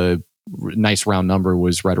the nice round number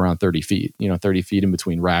was right around 30 feet. 30 feet in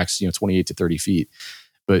between racks. 28 to 30 feet,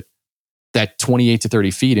 but that 28 to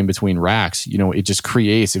 30 feet in between racks, it just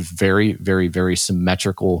creates a very, very, very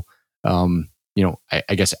symmetrical, I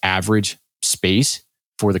guess average space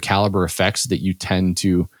for the caliber effects that you tend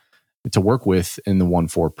to work with in the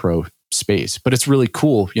 1.4 Pro space. But it's really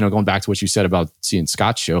cool, going back to what you said about seeing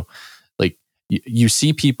Scott's show, like you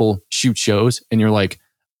see people shoot shows and you're like,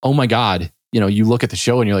 oh my God, you look at the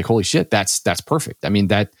show and you're like, holy shit, that's perfect. I mean,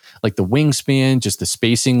 that like the wingspan, just the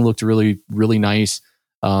spacing looked really, really nice.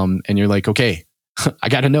 And you're like, okay, I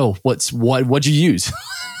got to know what'd you use?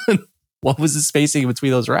 What was the spacing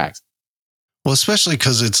between those racks? Well, especially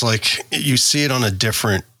because it's like you see it on a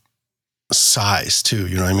different size too.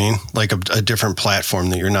 You know what I mean? Like a different platform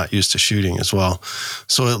that you're not used to shooting as well.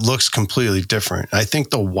 So it looks completely different. I think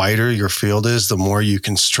the wider your field is, the more you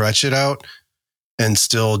can stretch it out and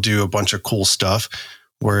still do a bunch of cool stuff.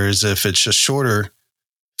 Whereas if it's just shorter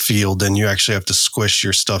field, then you actually have to squish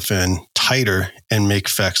your stuff in tighter and make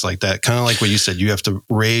effects like that. Kind of like what you said, you have to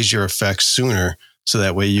raise your effects sooner so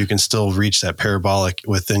that way you can still reach that parabolic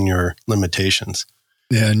within your limitations.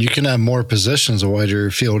 Yeah, and you can have more positions the wider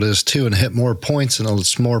your field is too, and hit more points, and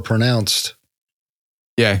it's more pronounced.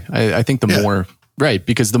 Yeah, I think the more, right,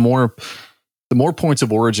 because the more points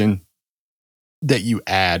of origin that you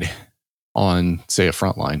add on, say, a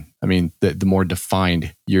front line, I mean, the more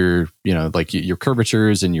defined your, like your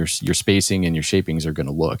curvatures and your spacing and your shapings are going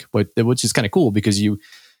to look. But which is kind of cool because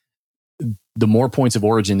the more points of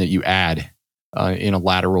origin that you add in a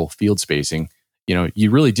lateral field spacing,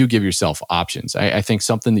 you really do give yourself options. I think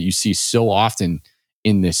something that you see so often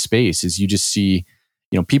in this space is you just see,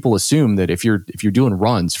 people assume that if you're doing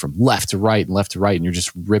runs from left to right and you're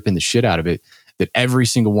just ripping the shit out of it, that every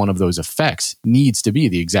single one of those effects needs to be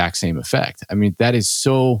the exact same effect. I mean, that is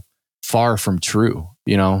so far from true.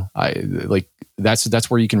 That's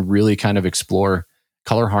where you can really kind of explore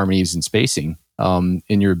color harmonies and spacing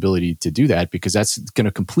in your ability to do that, because that's going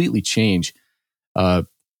to completely change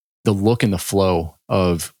the look and the flow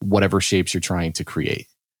of whatever shapes you're trying to create.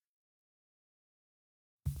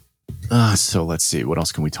 So let's see, what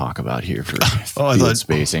else can we talk about here for field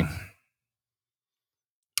spacing?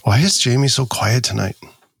 Why is Jamie so quiet tonight?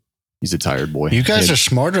 He's a tired boy. You guys are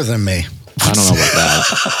smarter than me. I don't know about that.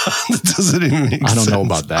 That doesn't even make sense. I don't know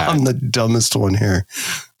about that. I'm the dumbest one here.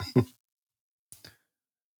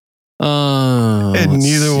 And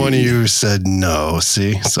neither one of you said no.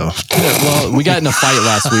 See, so well, we got in a fight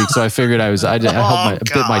last week, so I figured I bit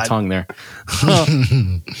my tongue there.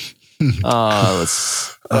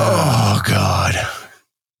 Oh God.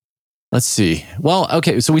 Let's see. Well,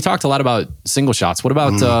 okay, so we talked a lot about single shots. What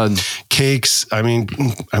about cakes? I mean,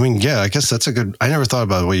 yeah, I guess that's a good. I never thought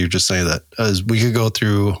about the way you just say that. As we could go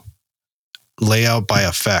through layout by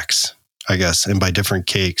effects, I guess, and by different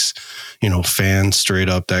cakes, fans straight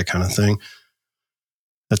up, that kind of thing.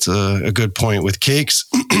 That's a good point with cakes.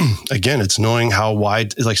 Again, it's knowing how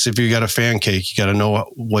wide, like if you got a fan cake, you got to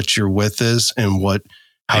know what your width is and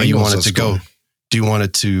how you want it to go. Do you want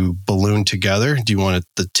it to balloon together? Do you want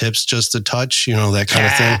the tips just a touch? That kind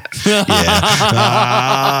of thing. Yeah.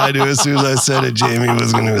 I knew as soon as I said it, Jamie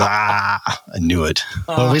was going to. I knew it.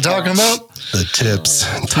 What are we talking about? The tips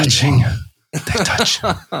touching. They touch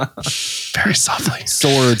very softly.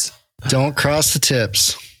 Swords. Don't cross the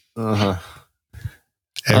tips. Uh-huh.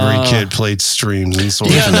 Every kid played streams and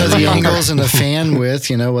swords. Yeah, the angles and the fan width,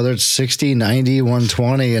 whether it's 60, 90,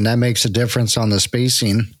 120, and that makes a difference on the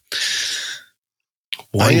spacing.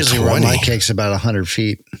 I usually run my cakes about 100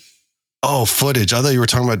 feet. Oh, footage. I thought you were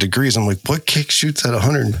talking about degrees. I'm like, what cake shoots at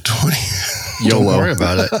 120? Don't worry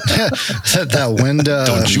about it. That Winda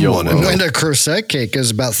Crusette cake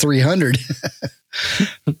is about 300.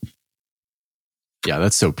 Yeah,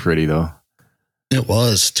 that's so pretty though. It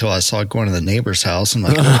was till I saw it going to the neighbor's house. I'm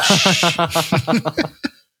like, oh,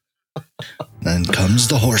 Then comes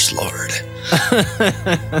the horse lord.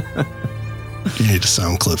 You need a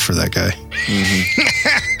sound clip for that guy.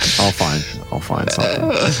 Mm-hmm. I'll find something.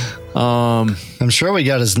 I'm sure we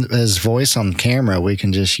got his voice on camera. We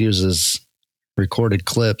can just use his recorded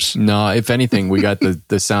clips. No, if anything, we got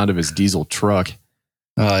the sound of his diesel truck.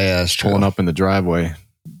 Oh yeah, that's true. Pulling up in the driveway.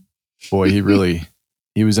 Boy, he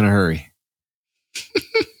was in a hurry.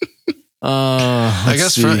 I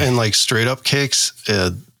guess in like straight up cakes,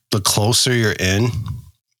 the closer you're in,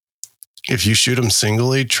 if you shoot them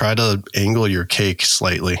singly, try to angle your cake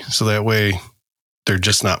slightly so that way they're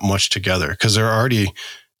just not much together, because there's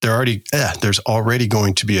already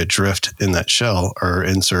going to be a drift in that shell or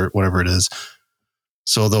insert, whatever it is.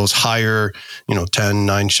 So those higher, 10,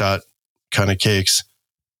 9 shot kind of cakes,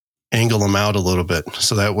 angle them out a little bit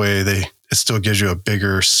so that way it still gives you a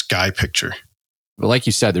bigger sky picture. But like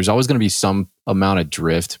you said, there's always going to be some amount of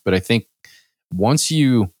drift. But I think once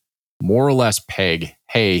you more or less peg,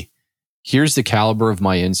 hey, here's the caliber of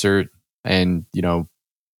my insert, and,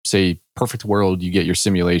 say perfect world, you get your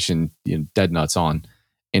simulation dead nuts on,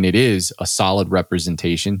 and it is a solid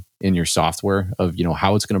representation in your software of,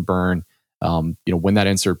 how it's going to burn, when that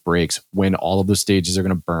insert breaks, when all of the stages are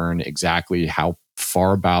going to burn, exactly how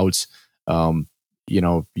far abouts,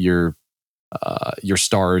 your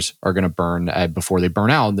stars are going to burn before they burn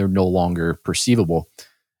out, and they're no longer perceivable.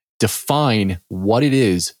 Define what it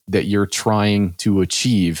is that you're trying to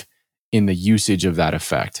achieve in the usage of that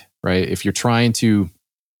effect, right? If you're trying to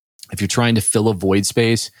if you're trying to fill a void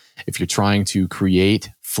space, if you're trying to create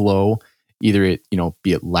flow, either it,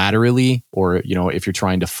 be it laterally or, if you're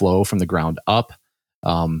trying to flow from the ground up,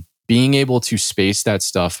 being able to space that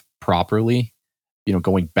stuff properly,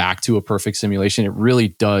 going back to a perfect simulation, it really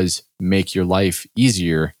does make your life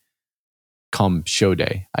easier come show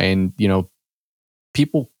day. And,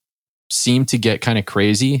 people seem to get kind of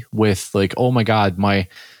crazy with like, oh my God, my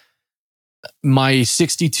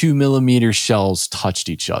 62 millimeter shells touched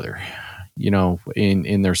each other,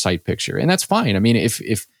 in their sight picture. And that's fine. I mean,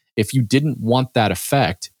 if you didn't want that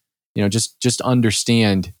effect, just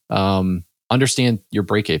understand your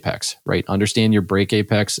break apex, right? Understand your break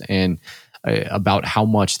apex and about how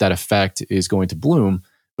much that effect is going to bloom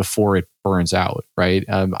before it burns out, right?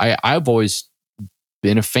 I've always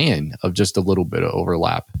been a fan of just a little bit of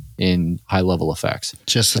overlap in high level effects.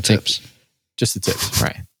 Just the tips,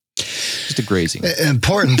 right? Just a grazing.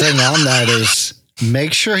 Important thing on that is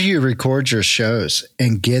make sure you record your shows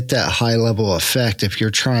and get that high level effect if you're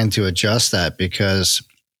trying to adjust that, because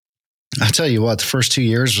I tell you what, the first 2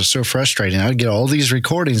 years was so frustrating. I'd get all these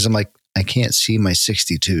recordings. I'm like, I can't see my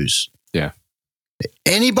 62s. Yeah.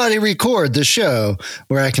 Anybody record the show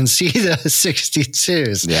where I can see the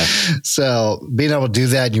 62s. Yeah. So being able to do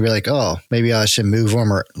that, and you're like, oh, maybe I should move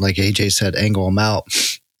them, or like AJ said, angle them out.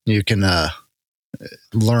 You can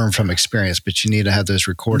learn from experience, but you need to have those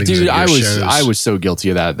recordings. Dude, of your shows. I was so guilty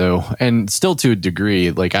of that though, and still to a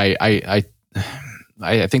degree. Like I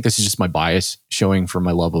think this is just my bias showing for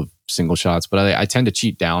my love of single shots, but I tend to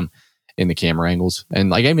cheat down in the camera angles,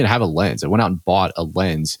 and like I even have a lens. I went out and bought a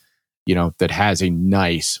lens, that has a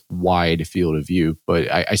nice wide field of view,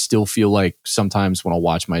 but I still feel like sometimes when I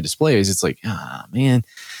watch my displays, it's like, man,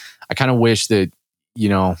 I kind of wish that,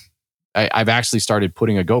 I've actually started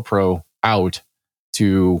putting a GoPro out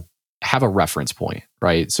to have a reference point,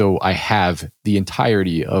 right? So I have the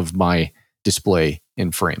entirety of my display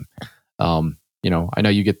in frame. I know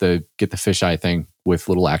you get the fisheye thing with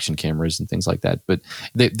little action cameras and things like that, but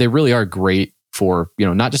they really are great for,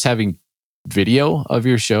 not just having video of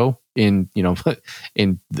your show in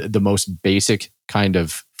the most basic kind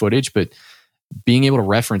of footage, but being able to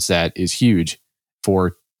reference that is huge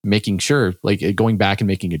for making sure, like going back and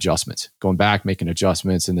making adjustments, and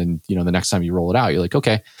then the next time you roll it out, you're like,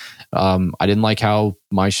 okay, I didn't like how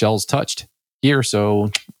my shells touched here, so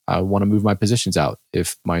I want to move my positions out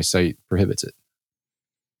if my sight prohibits it,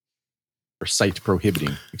 or sight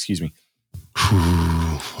prohibiting, excuse me.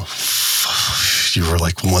 You were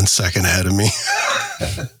like 1 second ahead of me.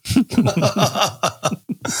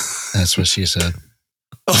 That's what she said.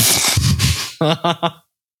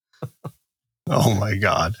 Oh my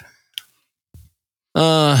God.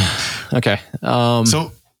 Okay.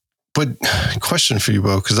 But question for you,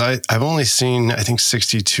 Bo, because I've only seen, I think,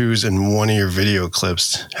 62s in one of your video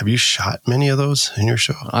clips. Have you shot many of those in your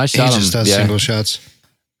show? I shot just them. Does single shots.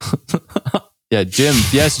 Yeah, Jim.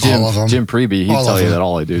 Yes, Jim. Jim Preby. He'd tell you that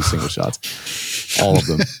all I do is single shots. All of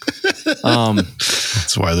them.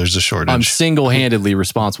 That's why there's a shortage. I'm single-handedly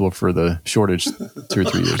responsible for the shortage 2 or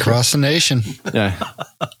 3 years across the nation. Yeah,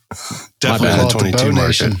 definitely the 22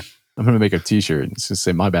 market. I'm going to make a T-shirt and just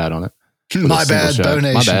say "my bad" on it. My bad, Bo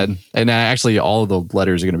Nation. My bad. And actually, all of the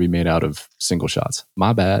letters are going to be made out of single shots.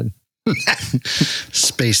 My bad.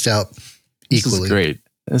 Spaced out equally. This is great.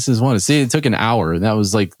 This is one. See, it took an hour, and that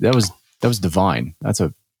was divine. That's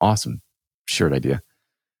an awesome shirt idea.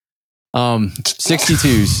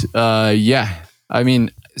 62s. Yeah. I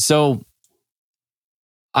mean, so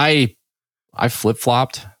I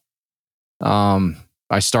flip-flopped.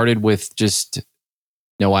 I started with just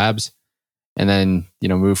no abs, and then,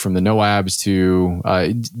 moved from the no abs to,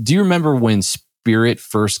 do you remember when Spirit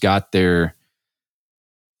first got their, I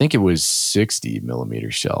think it was 60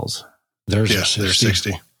 millimeter shells? They're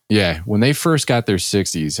 60. Yeah, when they first got their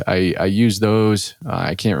 60s, I used those.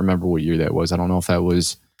 I can't remember what year that was. I don't know if that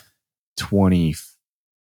was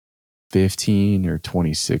 2015 or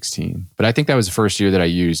 2016, but I think that was the first year that I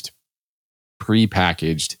used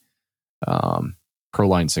pre-packaged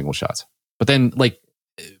Proline single shots. But then, like,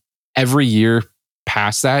 every year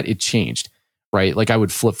past that, it changed, right? Like, I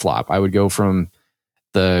would flip-flop. I would go from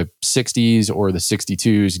the 60s or the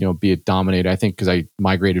 62s, be it dominated. I think because I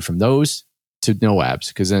migrated from those to no abs,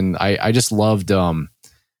 because then I just loved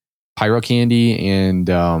Pyro Candy and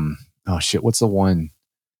what's the one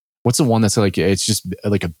that's like, it's just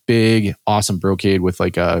like a big awesome brocade with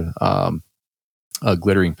like a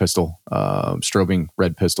glittering pistol, strobing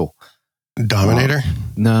red pistol. Dominator?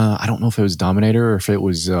 No, I don't know if it was Dominator or if it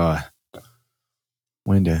was oh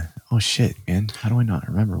shit, man, how do I not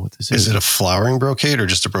remember what this is? Is it a flowering brocade or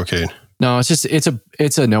just a brocade? No,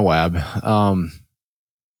 it's a no ab.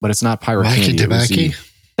 but it's not pyro Wacky candy. It was tobacco?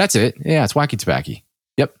 that's it. Yeah, it's wacky tobacco.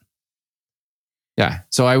 Yep. Yeah.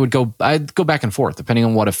 So I'd go back and forth depending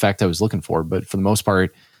on what effect I was looking for. But for the most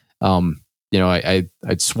part, I'd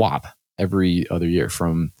swap every other year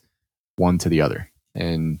from one to the other.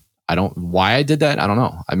 And why I did that, I don't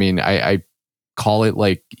know. I mean, I call it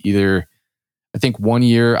like either, I think one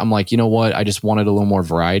year I'm like, you know what? I just wanted a little more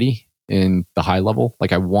variety in the high level.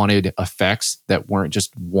 Like I wanted effects that weren't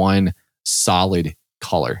just one solid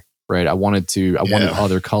color, right? I wanted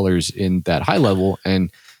other colors in that high level,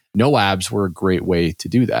 and no abs were a great way to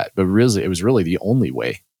do that. But really, it was really the only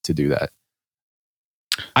way to do that.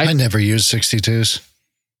 I never used 62s.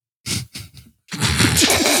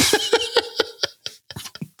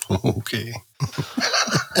 Okay.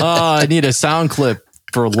 I need a sound clip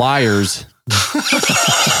for liars.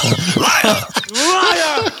 Liar!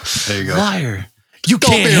 There you go. Liar. You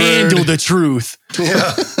can't handle the truth.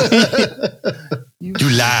 Yeah. You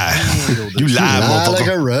lie. You lie, like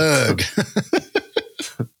motherfucker. a rug.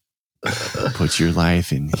 Put your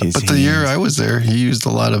life in his But the year I was there, he used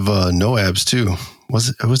a lot of no abs too.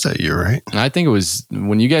 It was that year, right? I think it was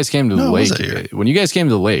when you guys came to the No, it was lake. that year. When you guys came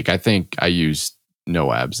to the lake, I think I used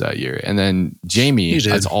no abs that year. And then Jamie,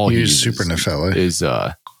 that's all he used uses Super Nefella. is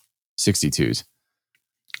 62s.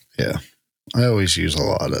 Yeah. I always use a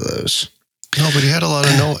lot of those. No, but he had a lot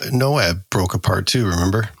of no ab broke apart too,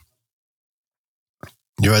 remember?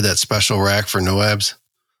 You had that special rack for no abs?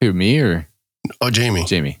 Who, me or? Oh, Jamie.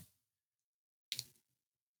 Jamie.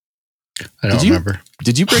 I don't remember.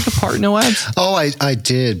 Did you break apart no abs? Oh, I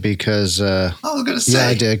did because I was going to say. yeah,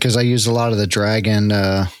 I did because I used a lot of the Dragon.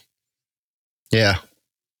 Yeah,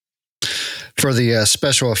 for the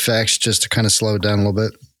special effects, just to kind of slow it down a little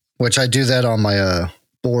bit. Which I do that on my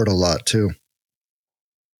board a lot too.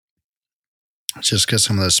 Just because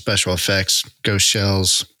some of those special effects, ghost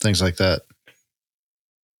shells, things like that.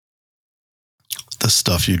 The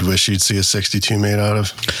stuff you'd wish you'd see a 62 made out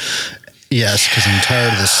of. Yes, because I'm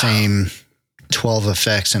tired of the same 12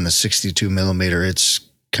 effects in the 62 millimeter. It's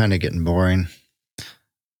kind of getting boring.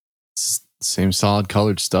 It's same solid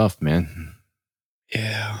colored stuff, man.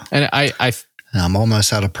 Yeah. And I'm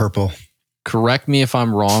almost out of purple. Correct me if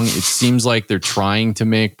I'm wrong. It seems like they're trying to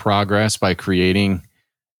make progress by creating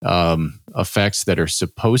effects that are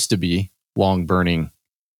supposed to be long burning,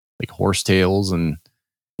 like horsetails and,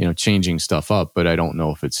 changing stuff up. But I don't know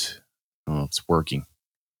if it's working.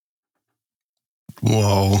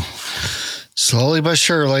 Whoa. Slowly but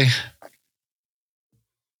surely.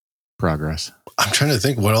 Progress. I'm trying to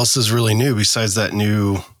think what else is really new besides that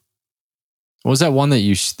new. What was that one that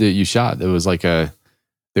you shot? That was like that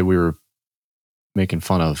we were making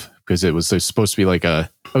fun of because it was supposed to be like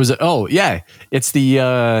it's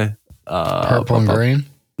the Purple and green?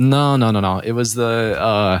 No. It was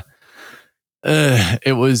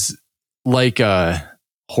it was like a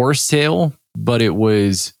horsetail, but it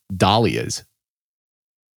was dahlias.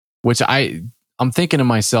 Which I'm thinking to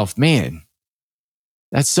myself, man,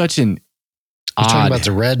 that's such an You're odd. talking about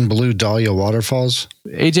the red and blue dahlia waterfalls?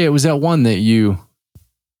 AJ, it was that one that you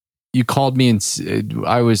called me and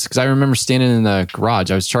because I remember standing in the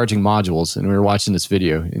garage. I was charging modules and we were watching this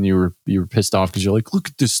video and you were pissed off because you're like, look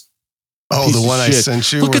at this. Oh, the one I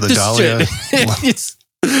sent you, look where at the dahlia.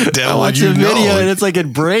 I watched the video and it's like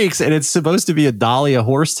it breaks and it's supposed to be a dahlia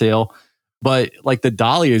horsetail, but like the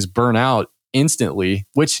dahlia is burnt out instantly,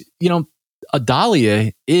 which, a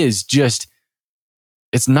dahlia is just,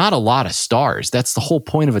 it's not a lot of stars. That's the whole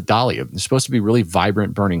point of a dahlia. They're supposed to be really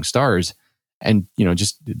vibrant burning stars and,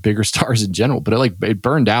 just bigger stars in general, but it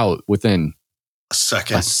burned out within a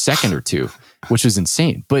second or two, which was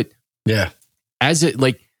insane. But yeah, as it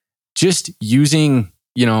just using,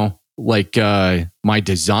 my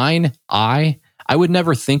design I would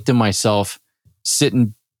never think to myself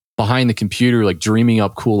sitting behind the computer, dreaming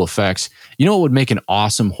up cool effects. You know what would make an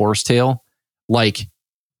awesome horsetail?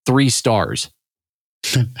 3 stars.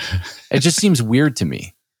 It just seems weird to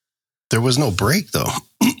me. There was no break though.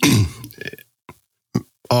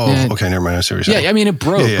 Okay, never mind. I see what you're saying. Yeah, I mean it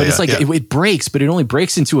broke, but it's it breaks, but it only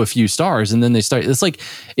breaks into a few stars, and then they start. It's like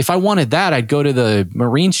if I wanted that, I'd go to the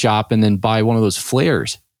marine shop and then buy one of those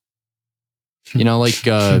flares.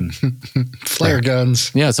 Flare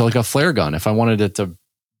guns. Yeah, so like a flare gun. If I wanted it to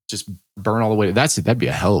just burn all the way, that'd be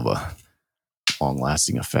a hell of a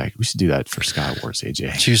long-lasting effect. We should do that for Sky Wars,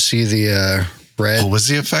 AJ. Did you see the red? What was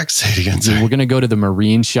the effect? Say it again. Sorry. We're gonna go to the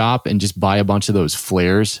marine shop and just buy a bunch of those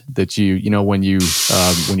flares that when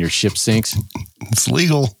your ship sinks. It's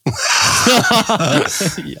legal.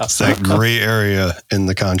 It's that gray area in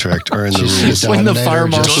the contract or in the rules. When the fire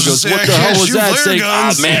marshal goes, "What the hell was that?" Saying,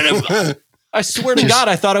 guns. "Oh man, I swear to God,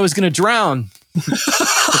 I thought I was gonna drown."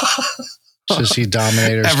 Just see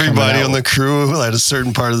Dominators. Everybody on the crew at a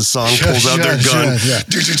certain part of the song pulls out their gun.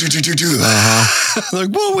 Like,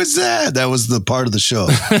 what was that? That was the part of the show.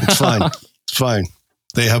 It's fine. It's fine.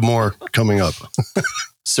 They have more coming up.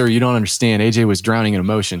 Sir, you don't understand. AJ was drowning in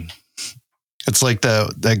emotion. It's like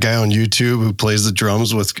that guy on YouTube who plays the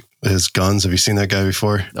drums with his guns. Have you seen that guy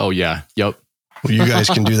before? Oh, yeah. Yep. Well, you guys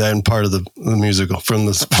can do that in part of the musical from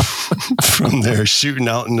there shooting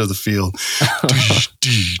out into the field.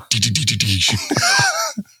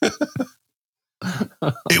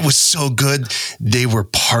 It was so good. They were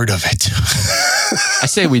part of it. I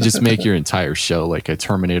say we just make your entire show like a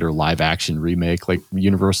Terminator live action remake, like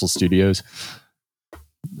Universal Studios.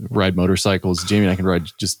 Ride motorcycles. Jamie and I can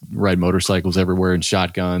ride motorcycles everywhere and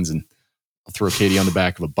shotguns, and I'll throw Katie on the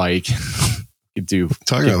back of a bike. We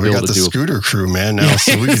got the scooter crew, man, now.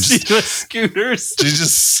 So we can scooters.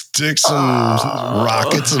 Just stick some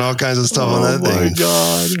rockets and all kinds of stuff on that thing.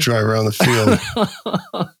 God. Drive around the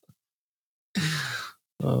field.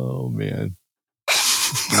 Oh, man.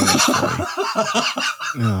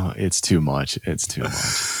 Oh, it's too much. It's too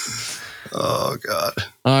much. Oh, God.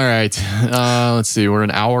 All right. Let's see. We're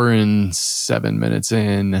an hour and 7 minutes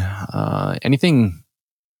in. Is there anything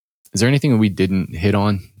that we didn't hit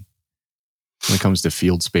on when it comes to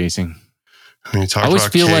field spacing? I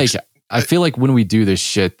feel like when we do this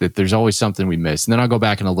shit that there's always something we miss. And then I'll go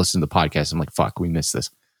back and I'll listen to the podcast. I'm like, fuck, we missed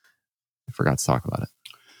this. I forgot to talk about it.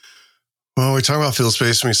 Well, we talked about field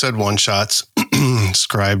spacing. We said one shots,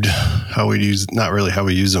 described how we use, not really how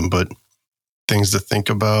we use them, but things to think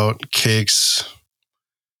about. Cakes.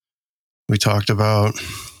 We talked about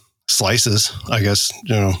slices. I guess,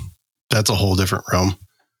 that's a whole different realm.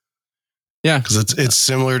 Yeah. Because it's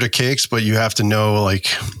similar to cakes, but you have to know, like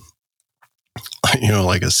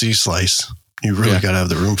a C slice. You really got to have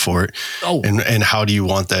the room for it. Oh. And how do you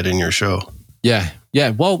want that in your show? Yeah.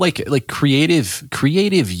 Yeah. Well, like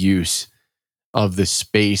creative use of the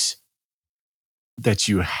space that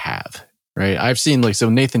you have, right? I've seen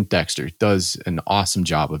Nathan Dexter does an awesome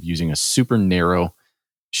job of using a super narrow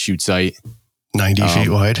shoot site. 90 feet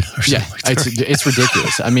wide. Or yeah. like it's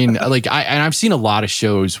ridiculous. I mean, I've seen a lot of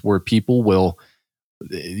shows where people will,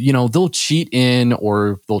 they'll cheat in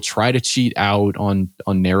or they'll try to cheat out on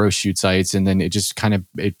narrow shoot sites. And then it just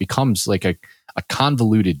it becomes like a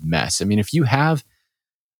convoluted mess. I mean, if you have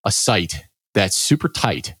a site that's super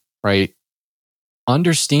tight, right?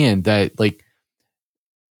 Understand that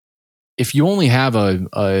if you only have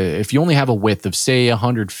a width of say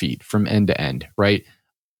 100 feet from end to end, right?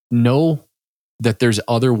 Know that there's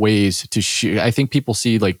other ways to shoot. I think people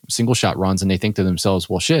see single shot runs and they think to themselves,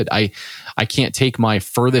 well, shit, I can't take my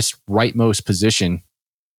furthest rightmost position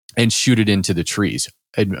and shoot it into the trees.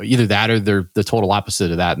 And either that or they're the total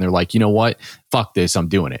opposite of that. And they're like, you know what? Fuck this. I'm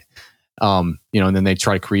doing it. And then they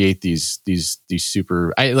try to create these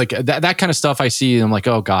super, that kind of stuff I see. And I'm like,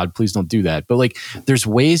 oh God, please don't do that. But there's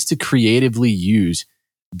ways to creatively use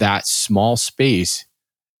that small space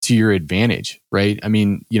to your advantage, right? I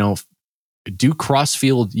mean, do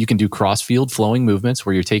crossfield. You can do crossfield flowing movements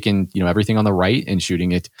where you're taking, everything on the right and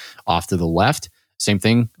shooting it off to the left. Same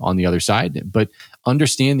thing on the other side, but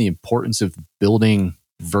understand the importance of building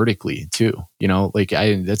vertically too.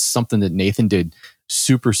 That's something that Nathan did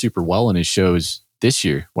super, super well in his shows this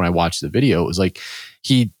year. When I watched the video, it was like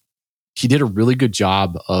he did a really good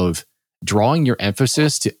job of drawing your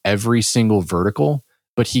emphasis to every single vertical,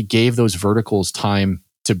 but he gave those verticals time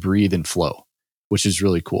to breathe and flow, which is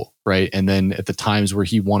really cool, right? And then at the times where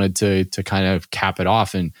he wanted to kind of cap it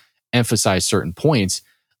off and emphasize certain points,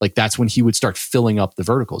 that's when he would start filling up the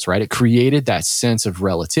verticals, right? It created that sense of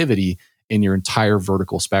relativity in your entire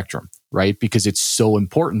vertical spectrum, right? Because it's so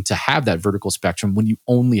important to have that vertical spectrum when you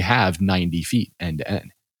only have 90 feet end to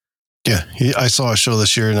end. Yeah, I saw a show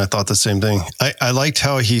this year and I thought the same thing. I liked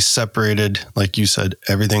how he separated, like you said,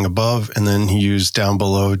 everything above, and then he used down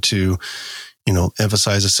below to,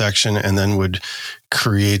 emphasize a section, and then would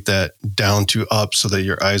create that down to up so that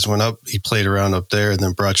your eyes went up. He played around up there and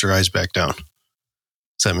then brought your eyes back down.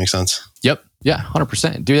 Does that make sense? Yep. Yeah,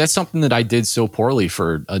 100%. Dude, that's something that I did so poorly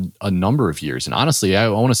for a number of years. And honestly, I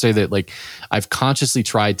want to say that I've consciously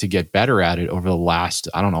tried to get better at it over the last,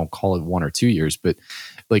 I don't know, call it 1 or 2 years. But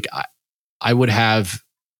I would have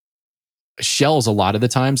shells a lot of the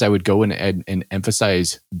times. I would go and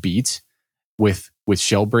emphasize beats with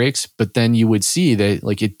shell breaks, but then you would see that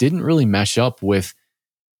it didn't really mesh up with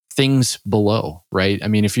things below, right? I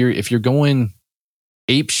mean, if you're going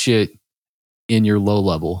ape shit in your low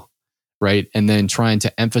level, right, and then trying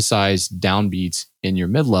to emphasize downbeats in your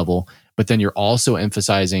mid level, but then you're also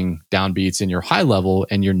emphasizing downbeats in your high level,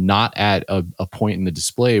 and you're not at a point in the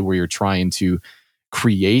display where you're trying to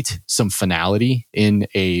create some finality in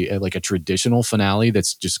a traditional finale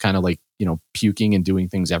that's just kind of like, puking and doing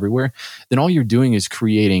things everywhere, then all you're doing is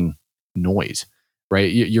creating noise,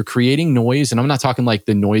 right? You're creating noise, and I'm not talking like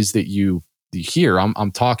the noise that you hear.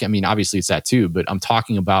 I'm talking, I mean, obviously it's that too, but I'm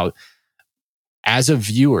talking about as a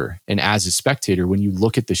viewer and as a spectator, when you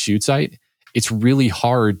look at the shoot site, it's really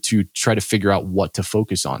hard to try to figure out what to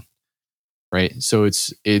focus on, right? So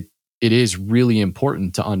it is really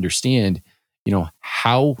important to understand,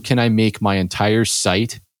 how can I make my entire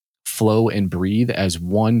site flow and breathe as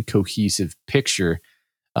one cohesive picture?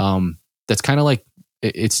 That's kind of like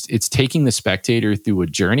it's taking the spectator through a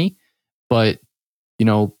journey, but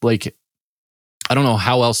like, I don't know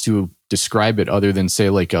how else to describe it other than say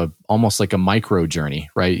like almost like a micro journey,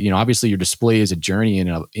 right? Obviously your display is a journey in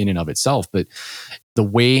and of itself, but the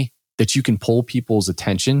way that you can pull people's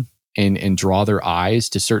attention and draw their eyes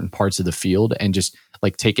to certain parts of the field and just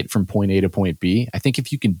like take it from point A to point B. I think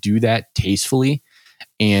if you can do that tastefully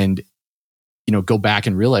and go back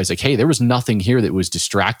and realize like, hey, there was nothing here that was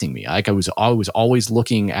distracting me. Like I was always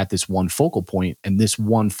looking at this one focal point, and this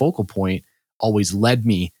one focal point always led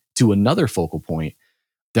me to another focal point,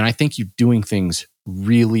 then I think you're doing things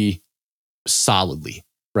really solidly,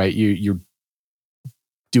 right? You're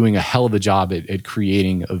doing a hell of a job at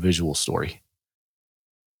creating a visual story.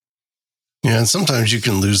 Yeah, and sometimes you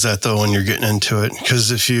can lose that though when you're getting into it,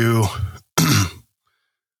 because if you,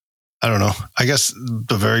 I don't know, I guess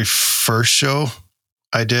the very first show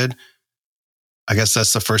I did, I guess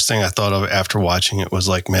that's the first thing I thought of after watching it was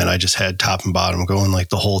like, man, I just had top and bottom going like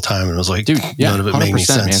the whole time. And it was like, dude, yeah, none of it made any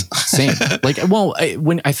sense. Man. Same. Like, well,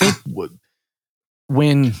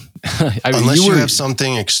 when unless you have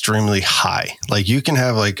something extremely high, like you can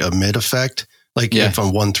have like a mid effect, like if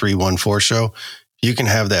I'm 1-3-1-4 show, you can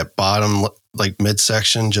have that bottom, like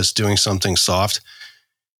midsection, just doing something soft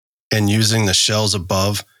and using the shells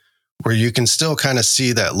above where you can still kind of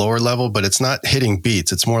see that lower level, but it's not hitting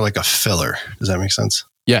beats. It's more like a filler. Does that make sense?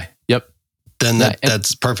 Yeah. Yep. Then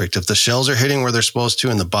that's perfect. If the shells are hitting where they're supposed to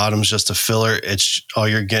and the bottom's just a filler, it's all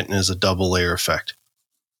you're getting is a double layer effect.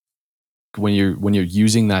 When you're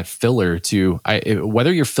using that filler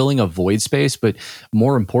whether you're filling a void space, but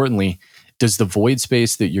more importantly, does the void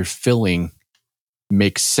space that you're filling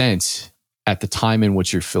make sense at the time in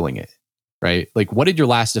which you're filling it, right? Like, what did your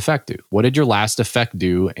last effect do? What did your last effect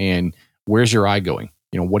do? And where's your eye going?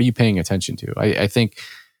 What are you paying attention to? I think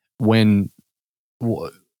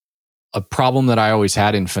a problem that I always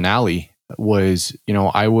had in finale was,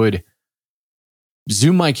 I would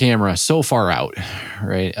zoom my camera so far out,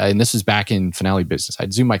 right? And this is back in finale business.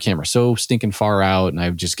 I'd zoom my camera so stinking far out, and I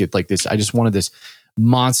would just get like this. I just wanted this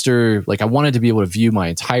monster. Like I wanted to be able to view my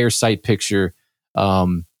entire site picture.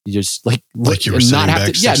 You just like you were not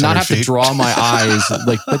have to, not have to draw my eyes.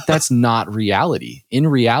 Like, but that's not reality. In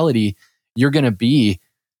reality, you're going to be.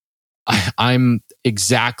 I'm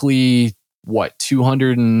exactly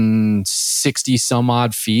 260 some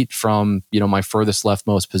odd feet from my furthest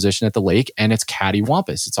leftmost position at the lake, and it's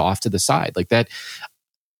cattywampus. It's off to the side like that.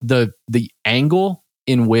 The angle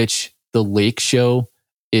in which the lake show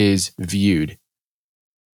is viewed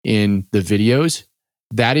in the videos,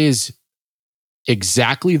 that is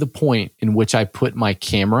exactly the point in which I put my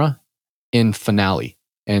camera in finale,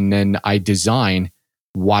 and then I design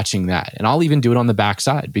watching that, and I'll even do it on the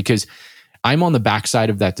backside because I'm on the backside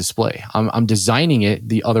of that display. I'm designing it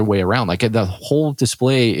the other way around. Like the whole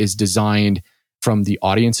display is designed from the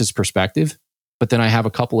audience's perspective, but then I have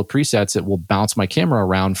a couple of presets that will bounce my camera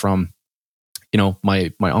around from,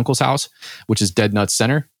 my uncle's house, which is dead nuts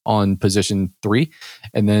center on position 3.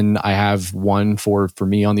 And then I have one for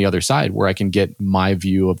me on the other side where I can get my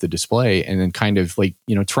view of the display and then kind of like,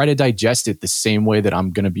 try to digest it the same way that I'm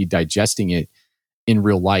going to be digesting it in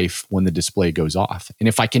real life when the display goes off. And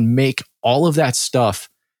if I can make all of that stuff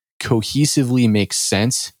cohesively make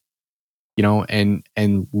sense,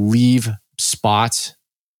 and leave spots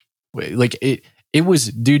like it was,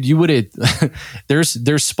 dude, you would have,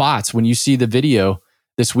 there's spots when you see the video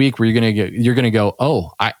this week where you're going to go,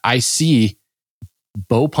 oh, I see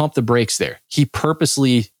Bo pump the brakes there. He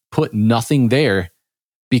purposely put nothing there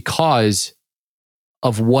because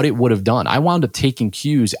of what it would have done. I wound up taking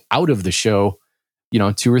cues out of the show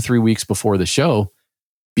 2 or 3 weeks before the show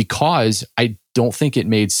because I don't think it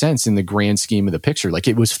made sense in the grand scheme of the picture. Like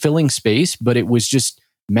it was filling space, but it was just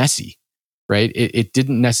messy, right? It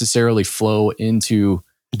didn't necessarily flow into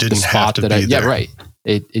the spot that right.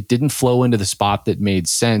 It didn't flow into the spot that made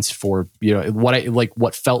sense for,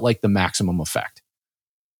 what felt like the maximum effect.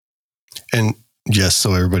 And Yes,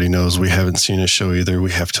 so everybody knows we haven't seen a show either.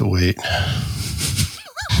 We have to wait.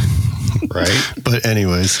 Right. But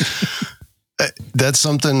anyways, that's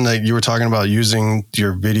something that you were talking about, using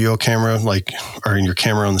your video camera, like, or your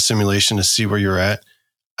camera on the simulation to see where you're at.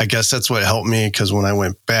 I guess that's what helped me, because when I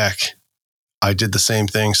went back, I did the same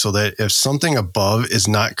thing, so that if something above is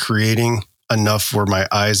not creating enough where my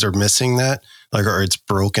eyes are missing that, like, or it's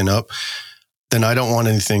broken up, then I don't want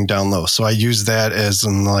anything down low. So I use that as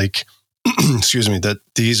in, like, excuse me, that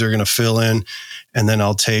these are going to fill in, and then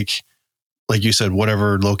I'll take, like you said,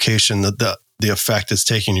 whatever location that the effect is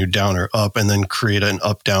taking you down or up, and then create an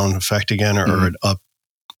up down effect again, or an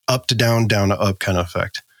up to down to up kind of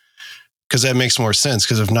effect. Because that makes more sense.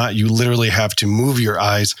 Because if not, you literally have to move your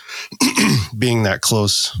eyes being that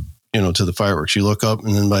close, to the fireworks. You look up,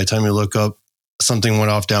 and then by the time you look up, something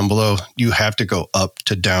went off down below. You have to go up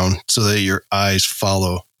to down so that your eyes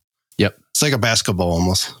follow. Yep. It's like a basketball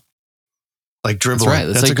almost. Like dribbling. That's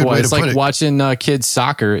right. That's a good way to put it. It's like watching kids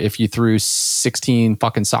soccer if you threw 16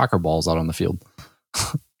 fucking soccer balls out on the field.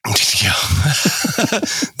 Yeah.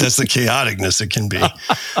 That's the chaoticness it can be.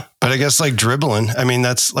 But I guess like dribbling, I mean,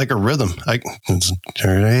 that's like a rhythm.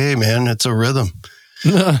 Hey man, it's a rhythm.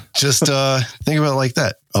 Just think about it like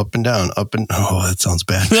that. Up and down, oh, that sounds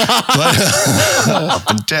bad. But, up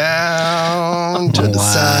and down, to the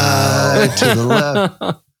side, to the left.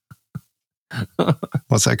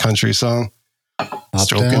 What's that country song?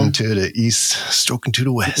 Stroking down to the east, stroking to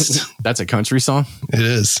the west. That's a country song? It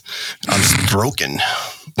is. I'm broken.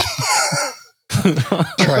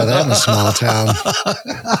 Try that in a small town.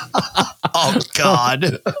 Oh,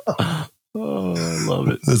 God. Oh, I love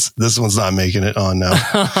it. This one's not making it on now.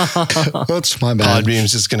 That's my bad.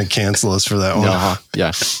 Podbeam's just going to cancel us for that one.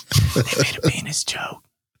 Yeah. They made a penis joke.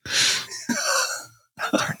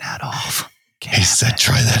 Turn that off. He said,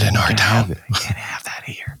 try that in our town. I can't have that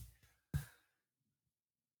here.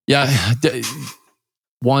 Yeah,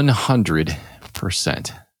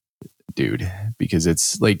 100%, dude, because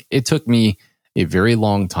it's like, it took me a very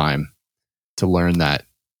long time to learn that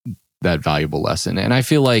valuable lesson. And I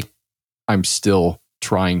feel like I'm still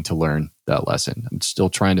trying to learn that lesson. I'm still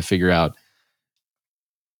trying to figure out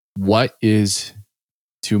what is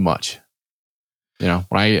too much. When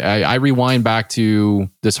I rewind back to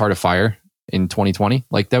This Heart of Fire in 2020,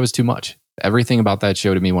 like, that was too much. Everything about that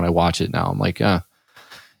show to me, when I watch it now, I'm like,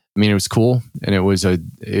 I mean, it was cool, and it was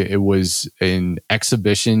an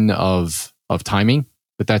exhibition of timing,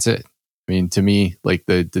 but that's it. I mean, to me, like,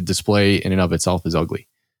 the display in and of itself is ugly,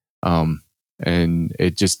 and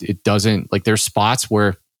it doesn't, like, there's spots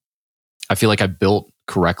where I feel like I built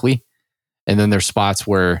correctly, and then there's spots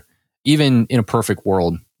where, even in a perfect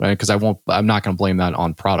world, right? Because I'm not going to blame that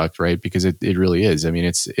on product, right? Because it really is. I mean,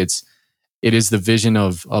 it is the vision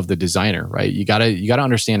of the designer, right? You gotta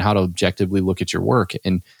understand how to objectively look at your work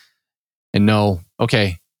and know,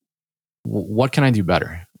 okay, what can I do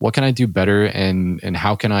better? What can I do better? And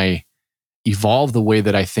how can I evolve the way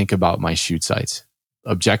that I think about my shoot sites?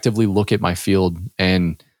 Objectively look at my field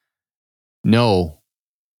and know,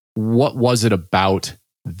 what was it about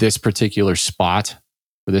this particular spot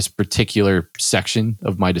or this particular section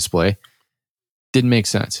of my display didn't make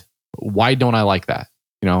sense? Why don't I like that?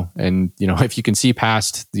 And if you can see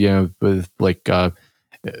past, with like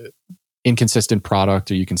inconsistent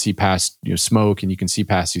product, or you can see past smoke, and you can see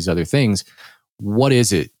past these other things, what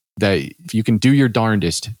is it that, if you can do your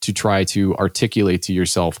darndest to try to articulate to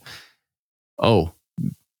yourself, oh,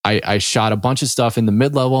 I shot a bunch of stuff in the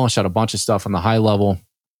mid-level, I shot a bunch of stuff on the high level,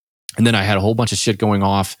 and then I had a whole bunch of shit going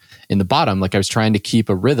off in the bottom. Like, I was trying to keep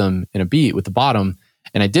a rhythm and a beat with the bottom,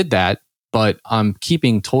 and I did that, but I'm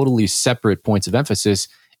keeping totally separate points of emphasis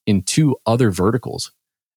in two other verticals.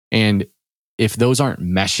 And if those aren't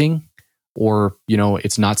meshing, or,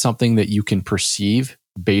 it's not something that you can perceive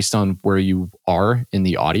based on where you are in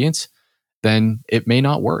the audience, then it may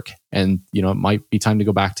not work. And, it might be time to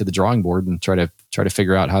go back to the drawing board and try to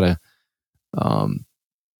figure out how to,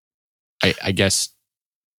 I guess,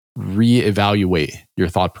 reevaluate your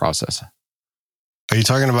thought process. Are you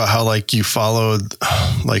talking about how, like, you followed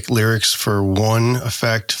like lyrics for one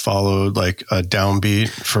effect, followed like a downbeat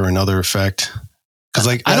for another effect? Because,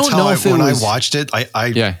 like, that's how I watched it.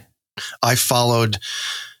 I followed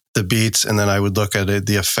the beats, and then I would look at it,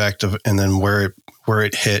 the effect of, and then where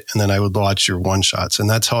it hit, and then I would watch your one shots, and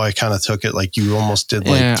that's how I kind of took it. Like, you almost did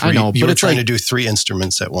like three. I know, you were trying to do three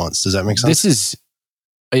instruments at once. Does that make sense?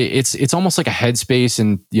 It's almost like a headspace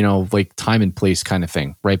and, like, time and place kind of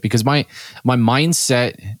thing, right? Because my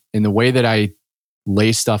mindset and the way that I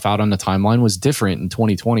lay stuff out on the timeline was different in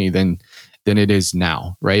 2020 than it is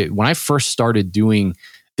now, right? When I first started doing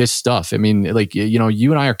this stuff. I mean, like, you know,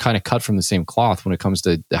 you and I are kind of cut from the same cloth when it comes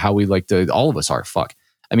to how we like to, all of us are,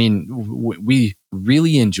 I mean, we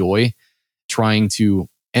really enjoy trying to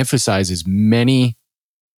emphasize as many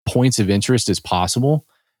points of interest as possible.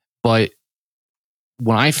 But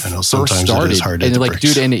when I first started, and like,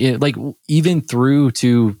 dude, and like even through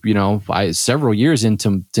to, you know, several years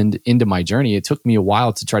into my journey, it took me a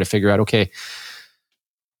while to try to figure out, okay,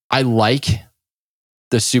 I like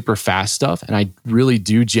the super fast stuff, and I really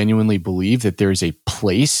do genuinely believe that there's a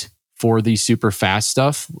place for the super fast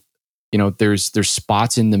stuff. You know, there's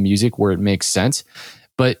spots in the music where it makes sense,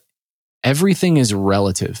 but everything is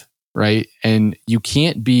relative, right? And you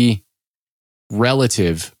can't be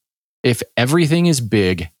relative. If everything is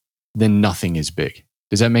big, then nothing is big.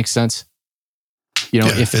 Does that make sense? You know,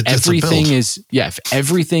 if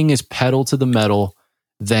everything is pedal to the metal,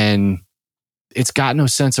 then it's got no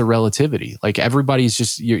sense of relativity. Like everybody's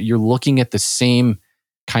just, you're looking at the same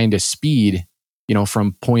kind of speed, you know,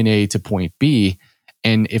 from point A to point B.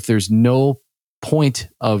 And if there's no point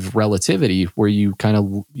of relativity where you kind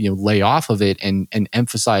of, you know, lay off of it and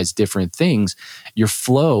emphasize different things, your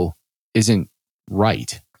flow isn't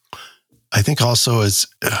right. I think also I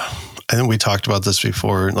think we talked about this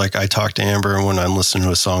before. Like I talk to Amber when I'm listening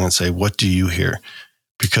to a song and say, what do you hear?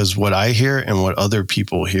 Because what I hear and what other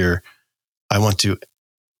people hear, I want to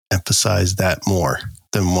emphasize that more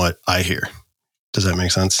than what I hear. Does that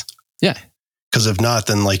make sense? Yeah. Because if not,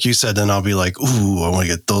 then like you said, then I'll be like, ooh, I want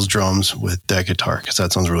to get those drums with that guitar because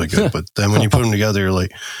that sounds really good. But then when you put them together, you're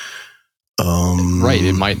like, right.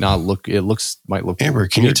 It might not look, might look. Amber,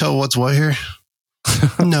 can you tell what's what here?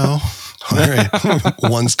 No. All right.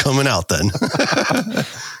 One's coming out then.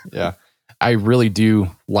 Yeah. I really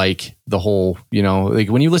do like the whole, you know, like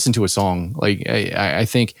when you listen to a song, like I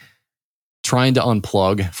think trying to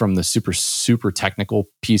unplug from the super technical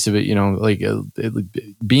piece of it, you know, like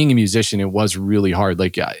being a musician, it was really hard,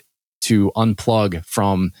 like to unplug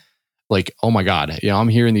from like, oh my God, you know, I'm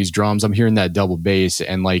hearing these drums, I'm hearing that double bass,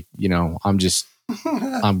 and like, you know,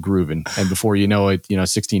 I'm grooving. And before you know it, you know,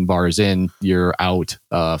 16 bars in, you're out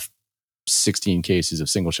 16 cases of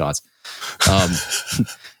single shots.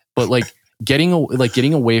 But like getting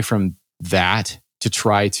away from that to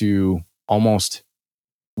try to almost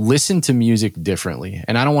listen to music differently.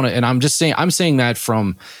 And I don't want to, and I'm saying that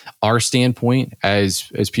from our standpoint as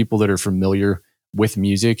people that are familiar with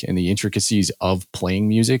music and the intricacies of playing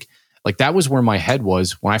music. Like that was where my head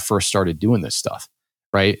was when I first started doing this stuff.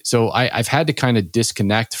 Right. So I've had to kind of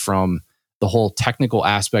disconnect from the whole technical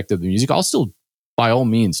aspect of the music. I'll still by all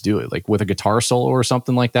means do it, like with a guitar solo or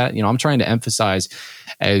something like that. You know, I'm trying to emphasize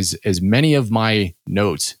as many of my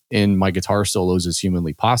notes in my guitar solos as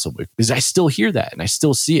humanly possible, because I still hear that and I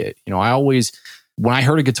still see it. You know, I always, when I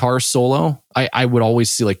heard a guitar solo, I would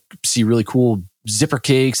always see really cool zipper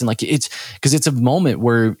cakes, and like it's because it's a moment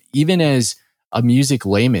where even as a music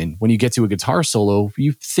layman, when you get to a guitar solo,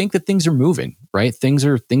 you think that things are moving, right? Things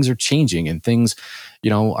are changing, and things, you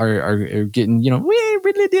know, are getting, you know,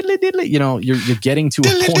 you're getting to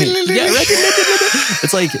a point. Yeah, right.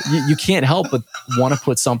 It's like you can't help but want to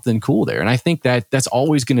put something cool there, and I think that that's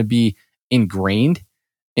always going to be ingrained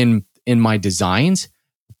in my designs.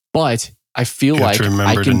 But I feel like you have to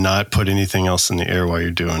remember to not put anything else in the air while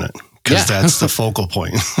you're doing it. Because that's the focal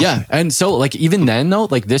point. Yeah. And so like even then though,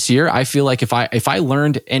 like this year, I feel like if I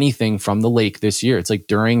learned anything from the lake this year, it's like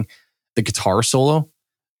during the guitar solo,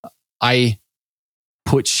 I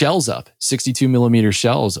put shells up, 62 millimeter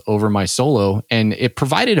shells over my solo, and it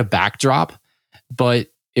provided a backdrop. But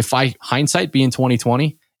if hindsight being 2020,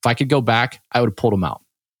 if I could go back, I would have pulled them out.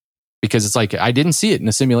 Because it's like, I didn't see it in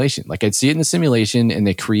the simulation. Like I'd see it in the simulation, and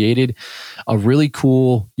they created a really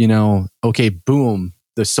cool, you know, okay, boom,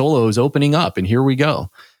 the solo is opening up and here we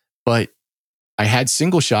go. But I had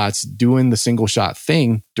single shots doing the single shot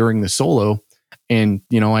thing during the solo. And,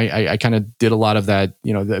 you know, I kind of did a lot of that,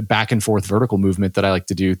 you know, the back and forth vertical movement that I like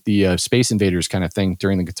to do, the Space Invaders kind of thing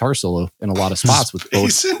during the guitar solo in a lot of spots with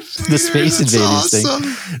both the Space Invaders thing,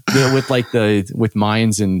 you know, with like with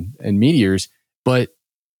mines and meteors. But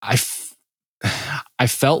I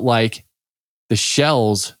felt like the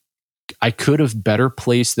shells, I could have better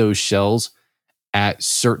placed those shells at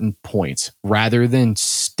certain points rather than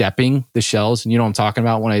stepping the shells. And you know what I'm talking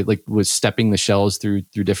about when I like was stepping the shells through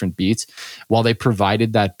different beats. While they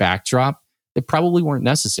provided that backdrop, they probably weren't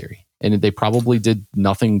necessary. And they probably did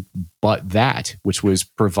nothing but that, which was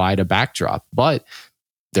provide a backdrop. But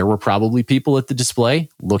there were probably people at the display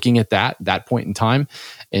looking at that point in time.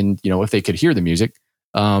 And, you know, if they could hear the music,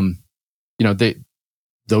 you know,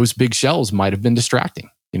 those big shells might have been distracting.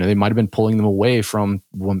 You know, they might have been pulling them away from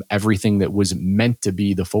everything that was meant to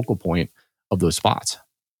be the focal point of those spots.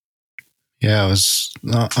 Yeah, I was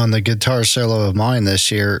on the guitar solo of mine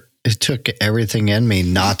this year. It took everything in me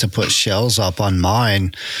not to put shells up on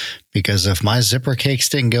mine, because if my zipper cakes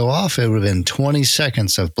didn't go off, it would have been 20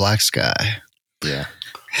 seconds of black sky. Yeah.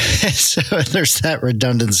 So there's that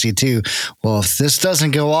redundancy too. Well, if this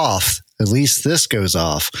doesn't go off, at least this goes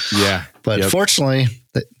off. Yeah. But fortunately,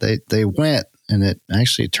 they went, and it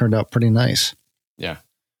actually turned out pretty nice. Yeah.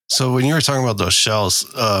 So when you were talking about those shells,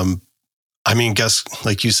 I mean, guess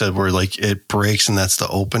like you said, where like it breaks and that's the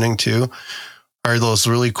opening too. Are those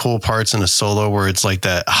really cool parts in a solo where it's like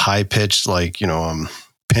that high pitched, like,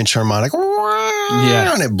 pinch harmonic?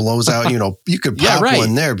 Yeah. And it blows out, you could pop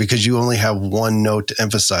one there because you only have one note to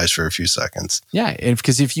emphasize for a few seconds. Yeah. And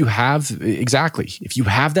because if you have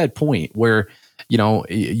that point where,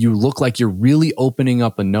 you look like you're really opening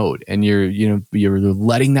up a note and you're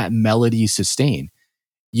letting that melody sustain,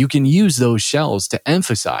 you can use those shells to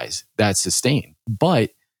emphasize that sustain. But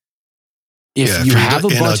if you have a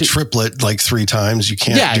bunch of triplet like 3 times, you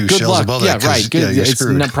can't do shells luck. above that. Yeah, right. Good. It's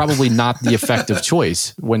probably not the effective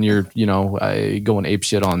choice when you're, going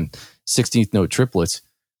apeshit on 16th note triplets,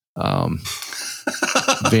 Van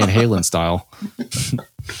Halen style.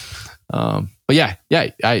 But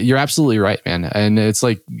you're absolutely right, man. And it's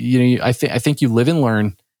like, I think you live and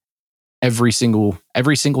learn every single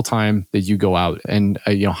time that you go out. And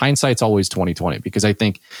hindsight's always 20/20, because I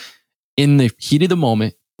think in the heat of the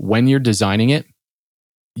moment, when you're designing it,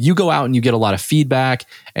 you go out and you get a lot of feedback,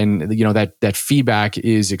 and that feedback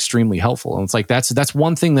is extremely helpful. And it's like that's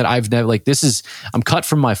one thing that I've never, like, I'm cut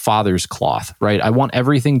from my father's cloth, right? I want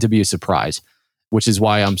everything to be a surprise, which is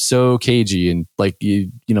why I'm so cagey and like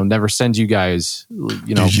never send you guys.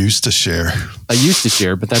 You used to share. I used to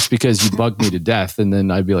share, but that's because you bugged me to death, and then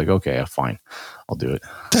I'd be like, okay, fine, I'll do it.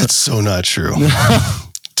 That's so not true.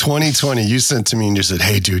 2020, you sent to me and you said,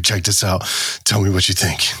 "Hey, dude, check this out. Tell me what you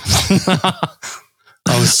think."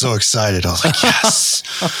 I was so excited. I was like, yes,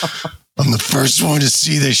 I'm the first one to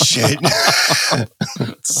see this shit.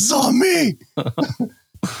 It's all me.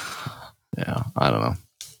 Yeah, I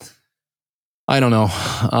don't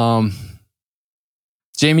know.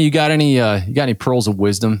 Jamie, you got any pearls of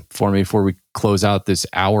wisdom for me before we close out this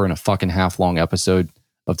hour and a fucking half long episode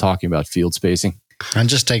of talking about field spacing? I'm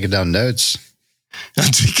just taking down notes.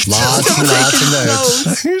 Lots of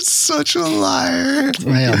notes. You're such a liar.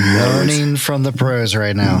 I am learning from the pros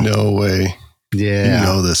right now. No way. Yeah. You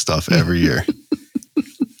know this stuff every year.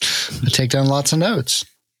 I take down lots of notes.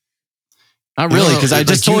 Not really, because I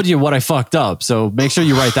just told you what I fucked up. So make sure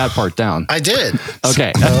you write that part down. I did.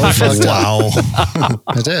 Okay. Wow.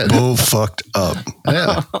 I did. Bo fucked up.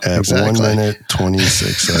 Yeah. At 1 minute,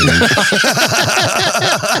 26 seconds.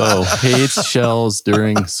 Bo hates shells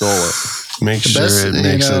during solo. Make sure it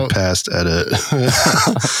makes it past edit.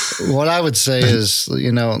 What I would say is,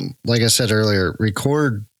 like I said earlier,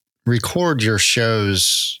 record your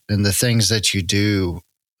shows and the things that you do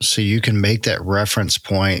so you can make that reference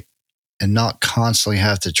point and not constantly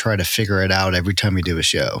have to try to figure it out every time you do a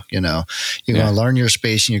show. You're going to learn your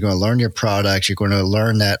spacing. You're going to learn your product. You're going to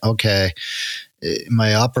learn that, okay,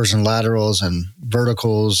 my uppers and laterals and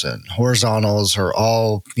verticals and horizontals are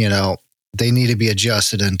all, they need to be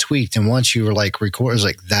adjusted and tweaked. And once you were like record, it's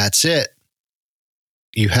like, that's it.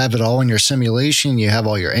 You have it all in your simulation. You have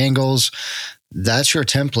all your angles. That's your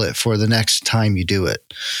template for the next time you do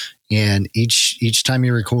it. And each time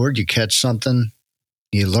you record, you catch something,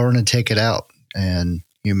 you learn and take it out, and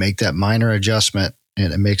you make that minor adjustment,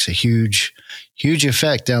 and it makes a huge, huge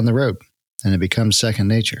effect down the road, and it becomes second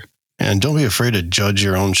nature. And don't be afraid to judge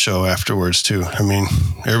your own show afterwards too. I mean,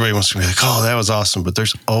 everybody wants to be like, "Oh, that was awesome," but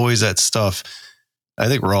there's always that stuff. I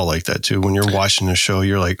think we're all like that too. When you're watching a show,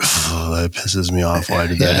 you're like, "Oh, that pisses me off. Why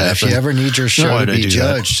did that happen?" If you ever need your show to be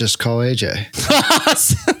judged, just call AJ.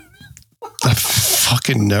 I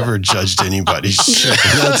fucking never judged anybody's shit.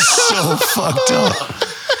 That's so fucked up.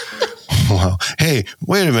 Wow. Hey,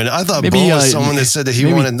 wait a minute. I thought Bo was someone that said that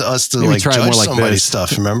he wanted us to like judge somebody's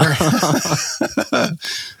stuff. Remember?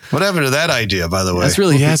 What happened to that idea, by the way? That's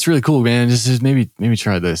really cool, man. Just maybe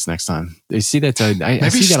try this next time. They see that I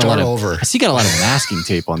see got a lot of masking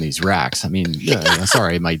tape on these racks. I mean,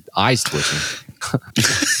 sorry, my eyes twitching.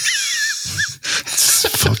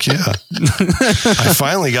 Fuck yeah. I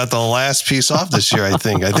finally got the last piece off this year, I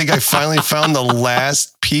think. I finally found the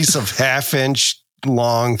last piece of 1/2-inch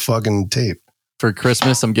long fucking tape. For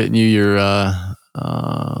Christmas, I'm getting you your I'm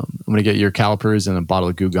gonna get your calipers and a bottle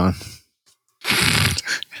of Goo Gone.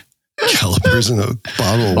 Calipers and a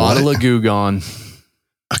bottle of Goo Gone.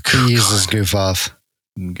 He uses Goof Off.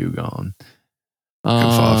 Goo Gone. Goof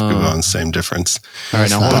Off, Goo Gone, same difference. All right,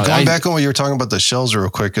 now but going back on what you were talking about the shells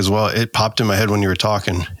real quick as well, it popped in my head when you were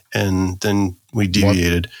talking. and then we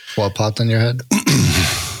deviated. What popped on your head?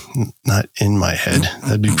 Not in my head.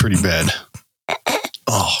 That'd be pretty bad.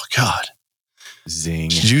 Oh, God. Zing.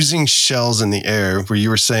 Using shells in the air, where you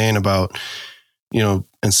were saying about,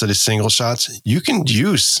 instead of single shots, you can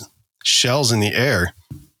use shells in the air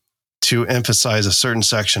to emphasize a certain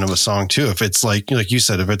section of a song too. If it's like you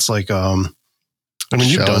said, if it's like,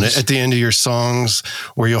 you've done it at the end of your songs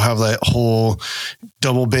where you'll have that whole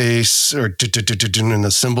double bass or and the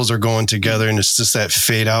cymbals are going together and it's just that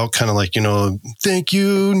fade out kind of like, thank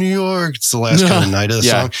you, New York. It's the last kind of night of the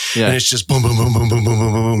song. Yeah. And it's just boom, boom, boom, boom, boom, boom,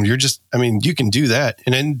 boom, boom. You're just, you can do that.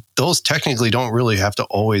 And then those technically don't really have to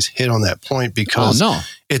always hit on that point because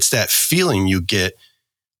it's that feeling you get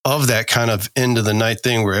of that kind of end of the night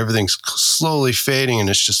thing where everything's slowly fading and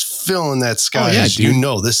it's just filling that sky. This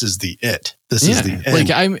is the it. This is the end.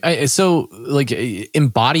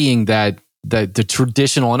 Embodying that the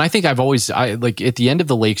traditional, and I think at the end of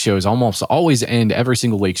the lake shows, almost always end every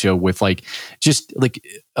single lake show with I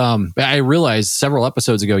realized several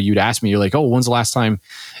episodes ago you'd asked me, you're like, oh, when's the last time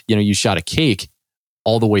you shot a cake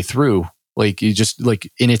all the way through? Like you just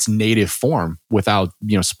in its native form without,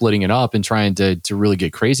 splitting it up and trying to really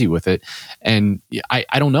get crazy with it. And I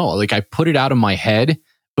don't know, I put it out of my head,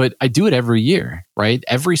 but I do it every year, right?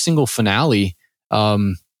 Every single finale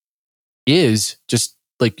is just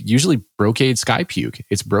usually brocade sky puke.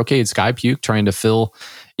 It's brocade sky puke trying to fill,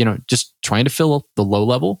 just trying to fill the low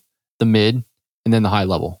level, the mid, and then the high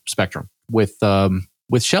level spectrum with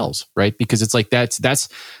shells, right? Because it's that's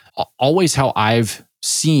always how I've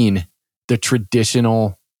seen the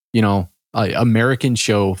traditional, American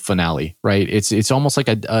show finale, right? It's almost like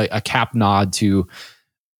a cap nod to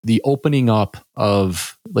the opening up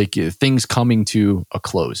of things coming to a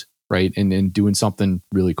close, right? And doing something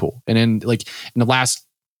really cool. And then in the last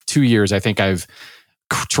 2 years, I think I've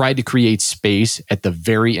tried to create space at the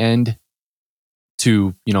very end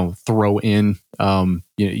to, throw in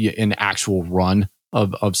an actual run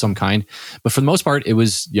of some kind. But for the most part, it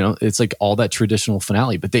was, it's all that traditional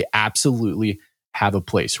finale, but they absolutely have a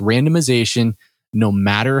place. Randomization, no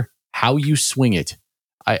matter how you swing it,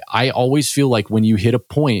 I always feel like when you hit a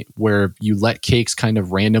point where you let cakes kind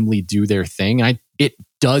of randomly do their thing, it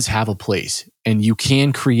does have a place, and you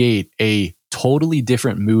can create a totally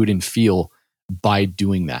different mood and feel by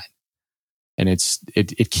doing that. And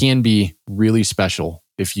it can be really special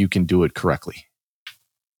if you can do it correctly.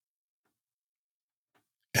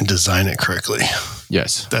 And design it correctly.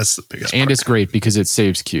 Yes. That's the biggest And part. it's great because it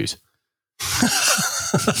saves cues.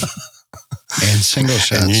 And single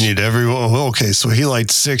shots. And you need everyone. Okay, so he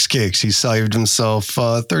liked 6 cakes. He saved himself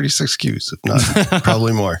 36 cues, if not,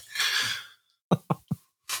 probably more.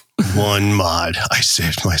 One mod. I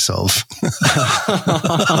saved myself.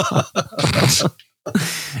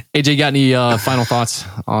 AJ, got any final thoughts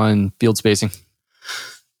on field spacing?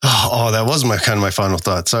 Oh, that was my final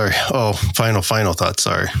thought. Sorry. Oh, final thought.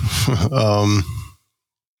 Sorry.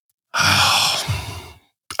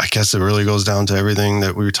 I guess it really goes down to everything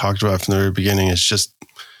that we talked about from the very beginning. It's just,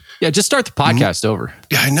 just start the podcast over.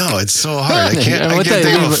 Yeah, I know it's so hard. I can't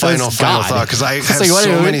think of a final thought because I have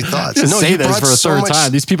so many thoughts. Just say this for a third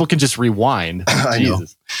time. These people can just rewind. I know.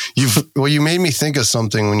 You made me think of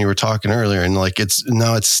something when you were talking earlier, and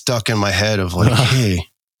it's stuck in my head of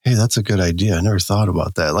hey, that's a good idea. I never thought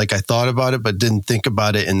about that. I thought about it, but didn't think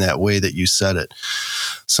about it in that way that you said it.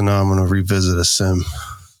 So now I'm going to revisit a sim.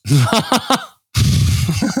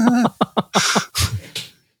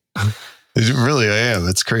 Really, I am.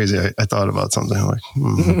 It's crazy. I thought about something All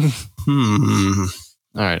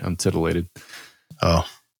right, I'm titillated. Oh.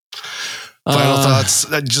 Final thoughts.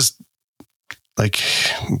 Just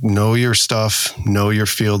know your stuff, know your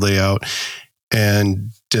field layout, and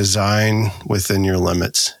design within your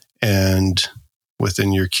limits and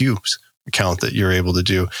within your cubes count that you're able to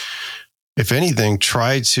do. If anything,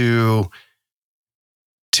 try to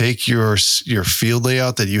take your field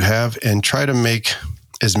layout that you have and try to make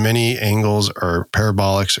as many angles or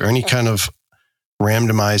parabolics or any kind of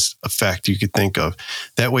randomized effect you could think of.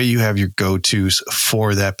 That way you have your go-tos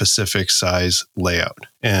for that specific size layout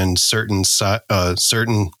and certain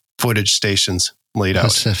footage stations laid out.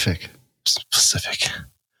 Pacific.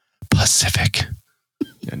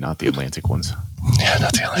 Yeah, not the Atlantic ones. Yeah,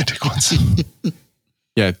 not the Atlantic ones.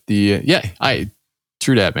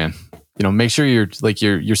 True that, man. Make sure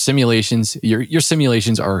your simulations, your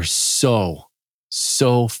simulations are so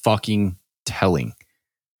fucking telling.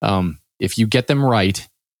 If you get them right,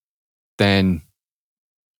 then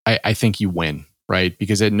I think you win, right?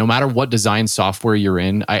 Because no matter what design software you're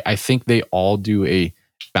in, I think they all do a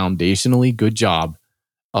foundationally good job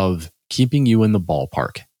of keeping you in the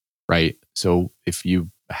ballpark, right? So if you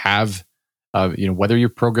have, whether you're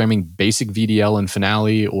programming basic VDL in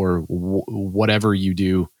Finale or whatever you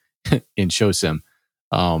do in ShowSim,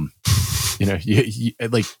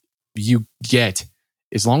 you get,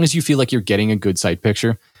 as long as you feel like you're getting a good sight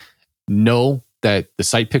picture, know that the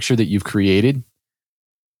sight picture that you've created,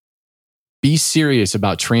 be serious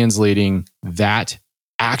about translating that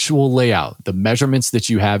actual layout, the measurements that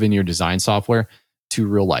you have in your design software, to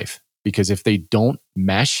real life. Because if they don't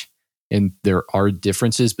mesh and there are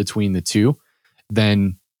differences between the two,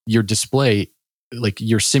 then your display, like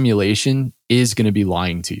your simulation, is going to be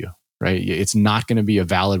lying to you, right? It's not going to be a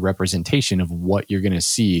valid representation of what you're going to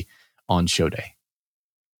see on show day.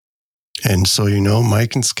 And so,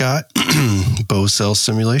 Mike and Scott, Bose sells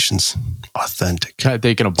simulations. Authentic.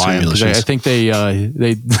 They can buy them. I think they on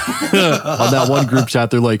that one group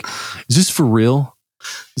chat, they're like, is this for real?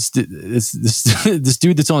 This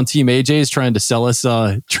dude that's on Team AJ is trying to sell us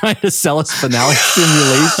Finale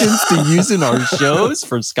simulations to use in our shows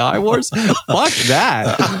for Skywars. Fuck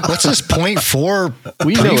that. What's this 0.4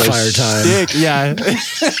 we know fire time? Stick. Yeah.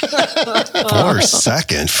 4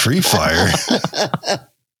 second free fire.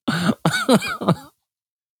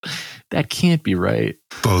 That can't be right.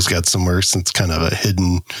 Bo's got some worse. It's kind of a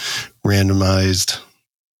hidden, randomized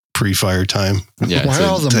pre-fire time. Yeah, why are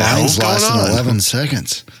all the mines lasting 11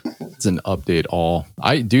 seconds? It's an update all.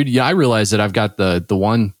 I realized that I've got the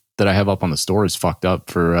one that I have up on the store is fucked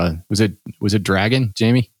up for was it Dragon,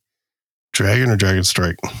 Jamie? Dragon or Dragon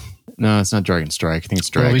Strike? No, it's not Dragon Strike. I think it's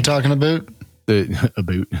Dragon. What are we talking about? A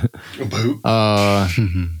boot.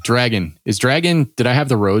 Dragon. Is Dragon, did I have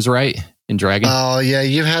the rows right in Dragon? Oh yeah,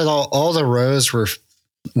 you had all the rows were,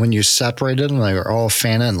 when you separated them, they were all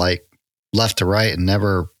fanning like left to right and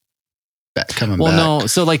never coming back. Well, no,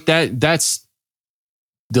 so like that's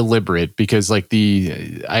deliberate, because like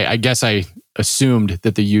I guess I assumed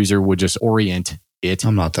that the user would just orient it.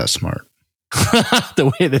 I'm not that smart.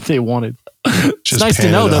 The way that they wanted. It's nice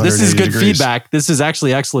to know, though. This is good feedback. This is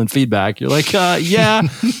actually excellent feedback. You're like, yeah,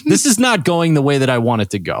 this is not going the way that I want it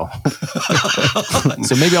to to go.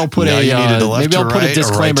 So maybe I'll put a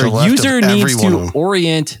disclaimer. User needs to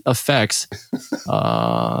orient effects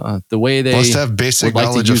the way they must have basic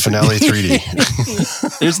knowledge of Finale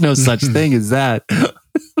 3D. There's no such thing as that.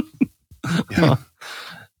 Yeah.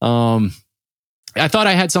 I thought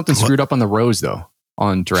I had something screwed up on the rows though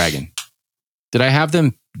on Dragon. Did I have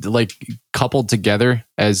them like coupled together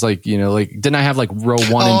as like, didn't I have like row 1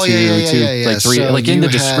 and 2, like 3, so like in the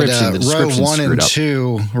description, the description row 1 and up.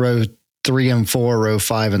 2, row 3 and 4, row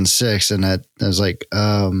 5 and 6. And that was like,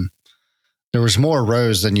 there was more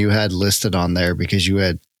rows than you had listed on there because you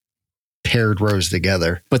had paired rows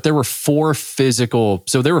together. But there were 4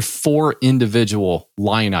 individual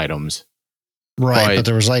line items. Right. But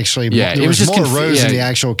there was actually, there was more rows in the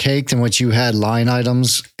actual cake than what you had line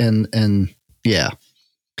items and yeah.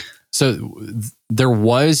 So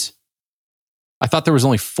I thought there was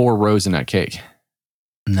only 4 rows in that cake.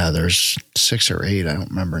 No, there's 6 or 8. I don't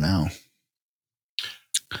remember now.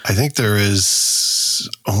 I think there is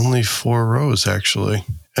only 4 rows actually.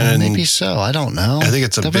 And maybe so. I don't know. I think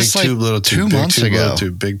it's a big tube, little tube, 2 months ago.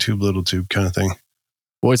 Big tube, little tube kind of thing.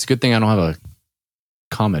 Well, it's a good thing I don't have a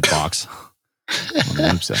comment box.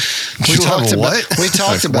 We talked about it.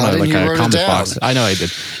 And you wrote it down. Box. I know I did.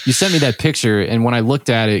 You sent me that picture, and when I looked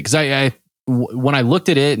at it, because when I looked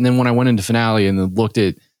at it, and then when I went into Finale and then looked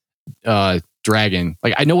at Dragon,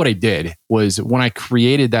 like I know what I did was when I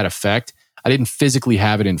created that effect, I didn't physically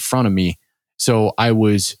have it in front of me, so I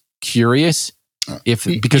was curious because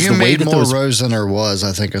you the way made that more rows than there was,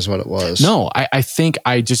 I think is what it was. No, I think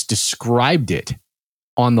I just described it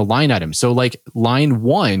on the line item. So like line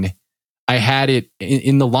 1. I had it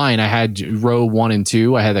in the line. I had row 1 and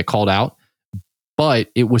 2. I had that called out, but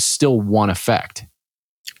it was still one effect.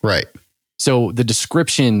 Right. So the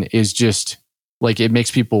description is just like, it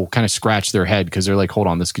makes people kind of scratch their head because they're like, hold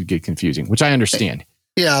on, this could get confusing, which I understand.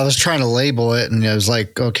 Yeah. I was trying to label it and I was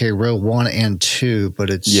like, okay, row 1 and 2, but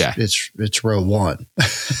it's row 1.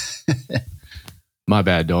 My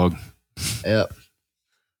bad, dog. Yep.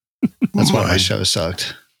 That's why my show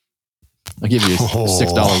sucked. I'll give you a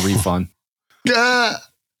 $6 refund. Yeah.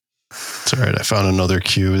 It's all right. I found another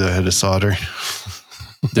cube that had a solder.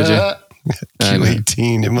 Did you?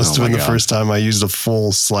 Q18. It must have been the first time I used a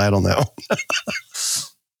full slat on that one.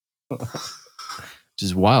 Which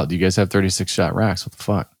is wild. You guys have 36 shot racks. What the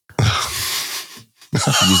fuck?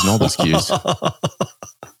 Using all those cues.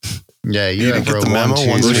 Yeah, you have get the memo.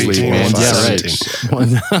 118, man. Yeah, right.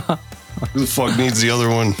 Who the fuck needs the other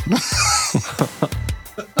one?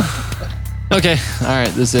 Okay. All right.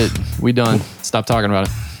 This is it. We done. Stop talking about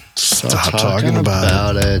it. Stop talking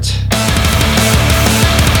about it.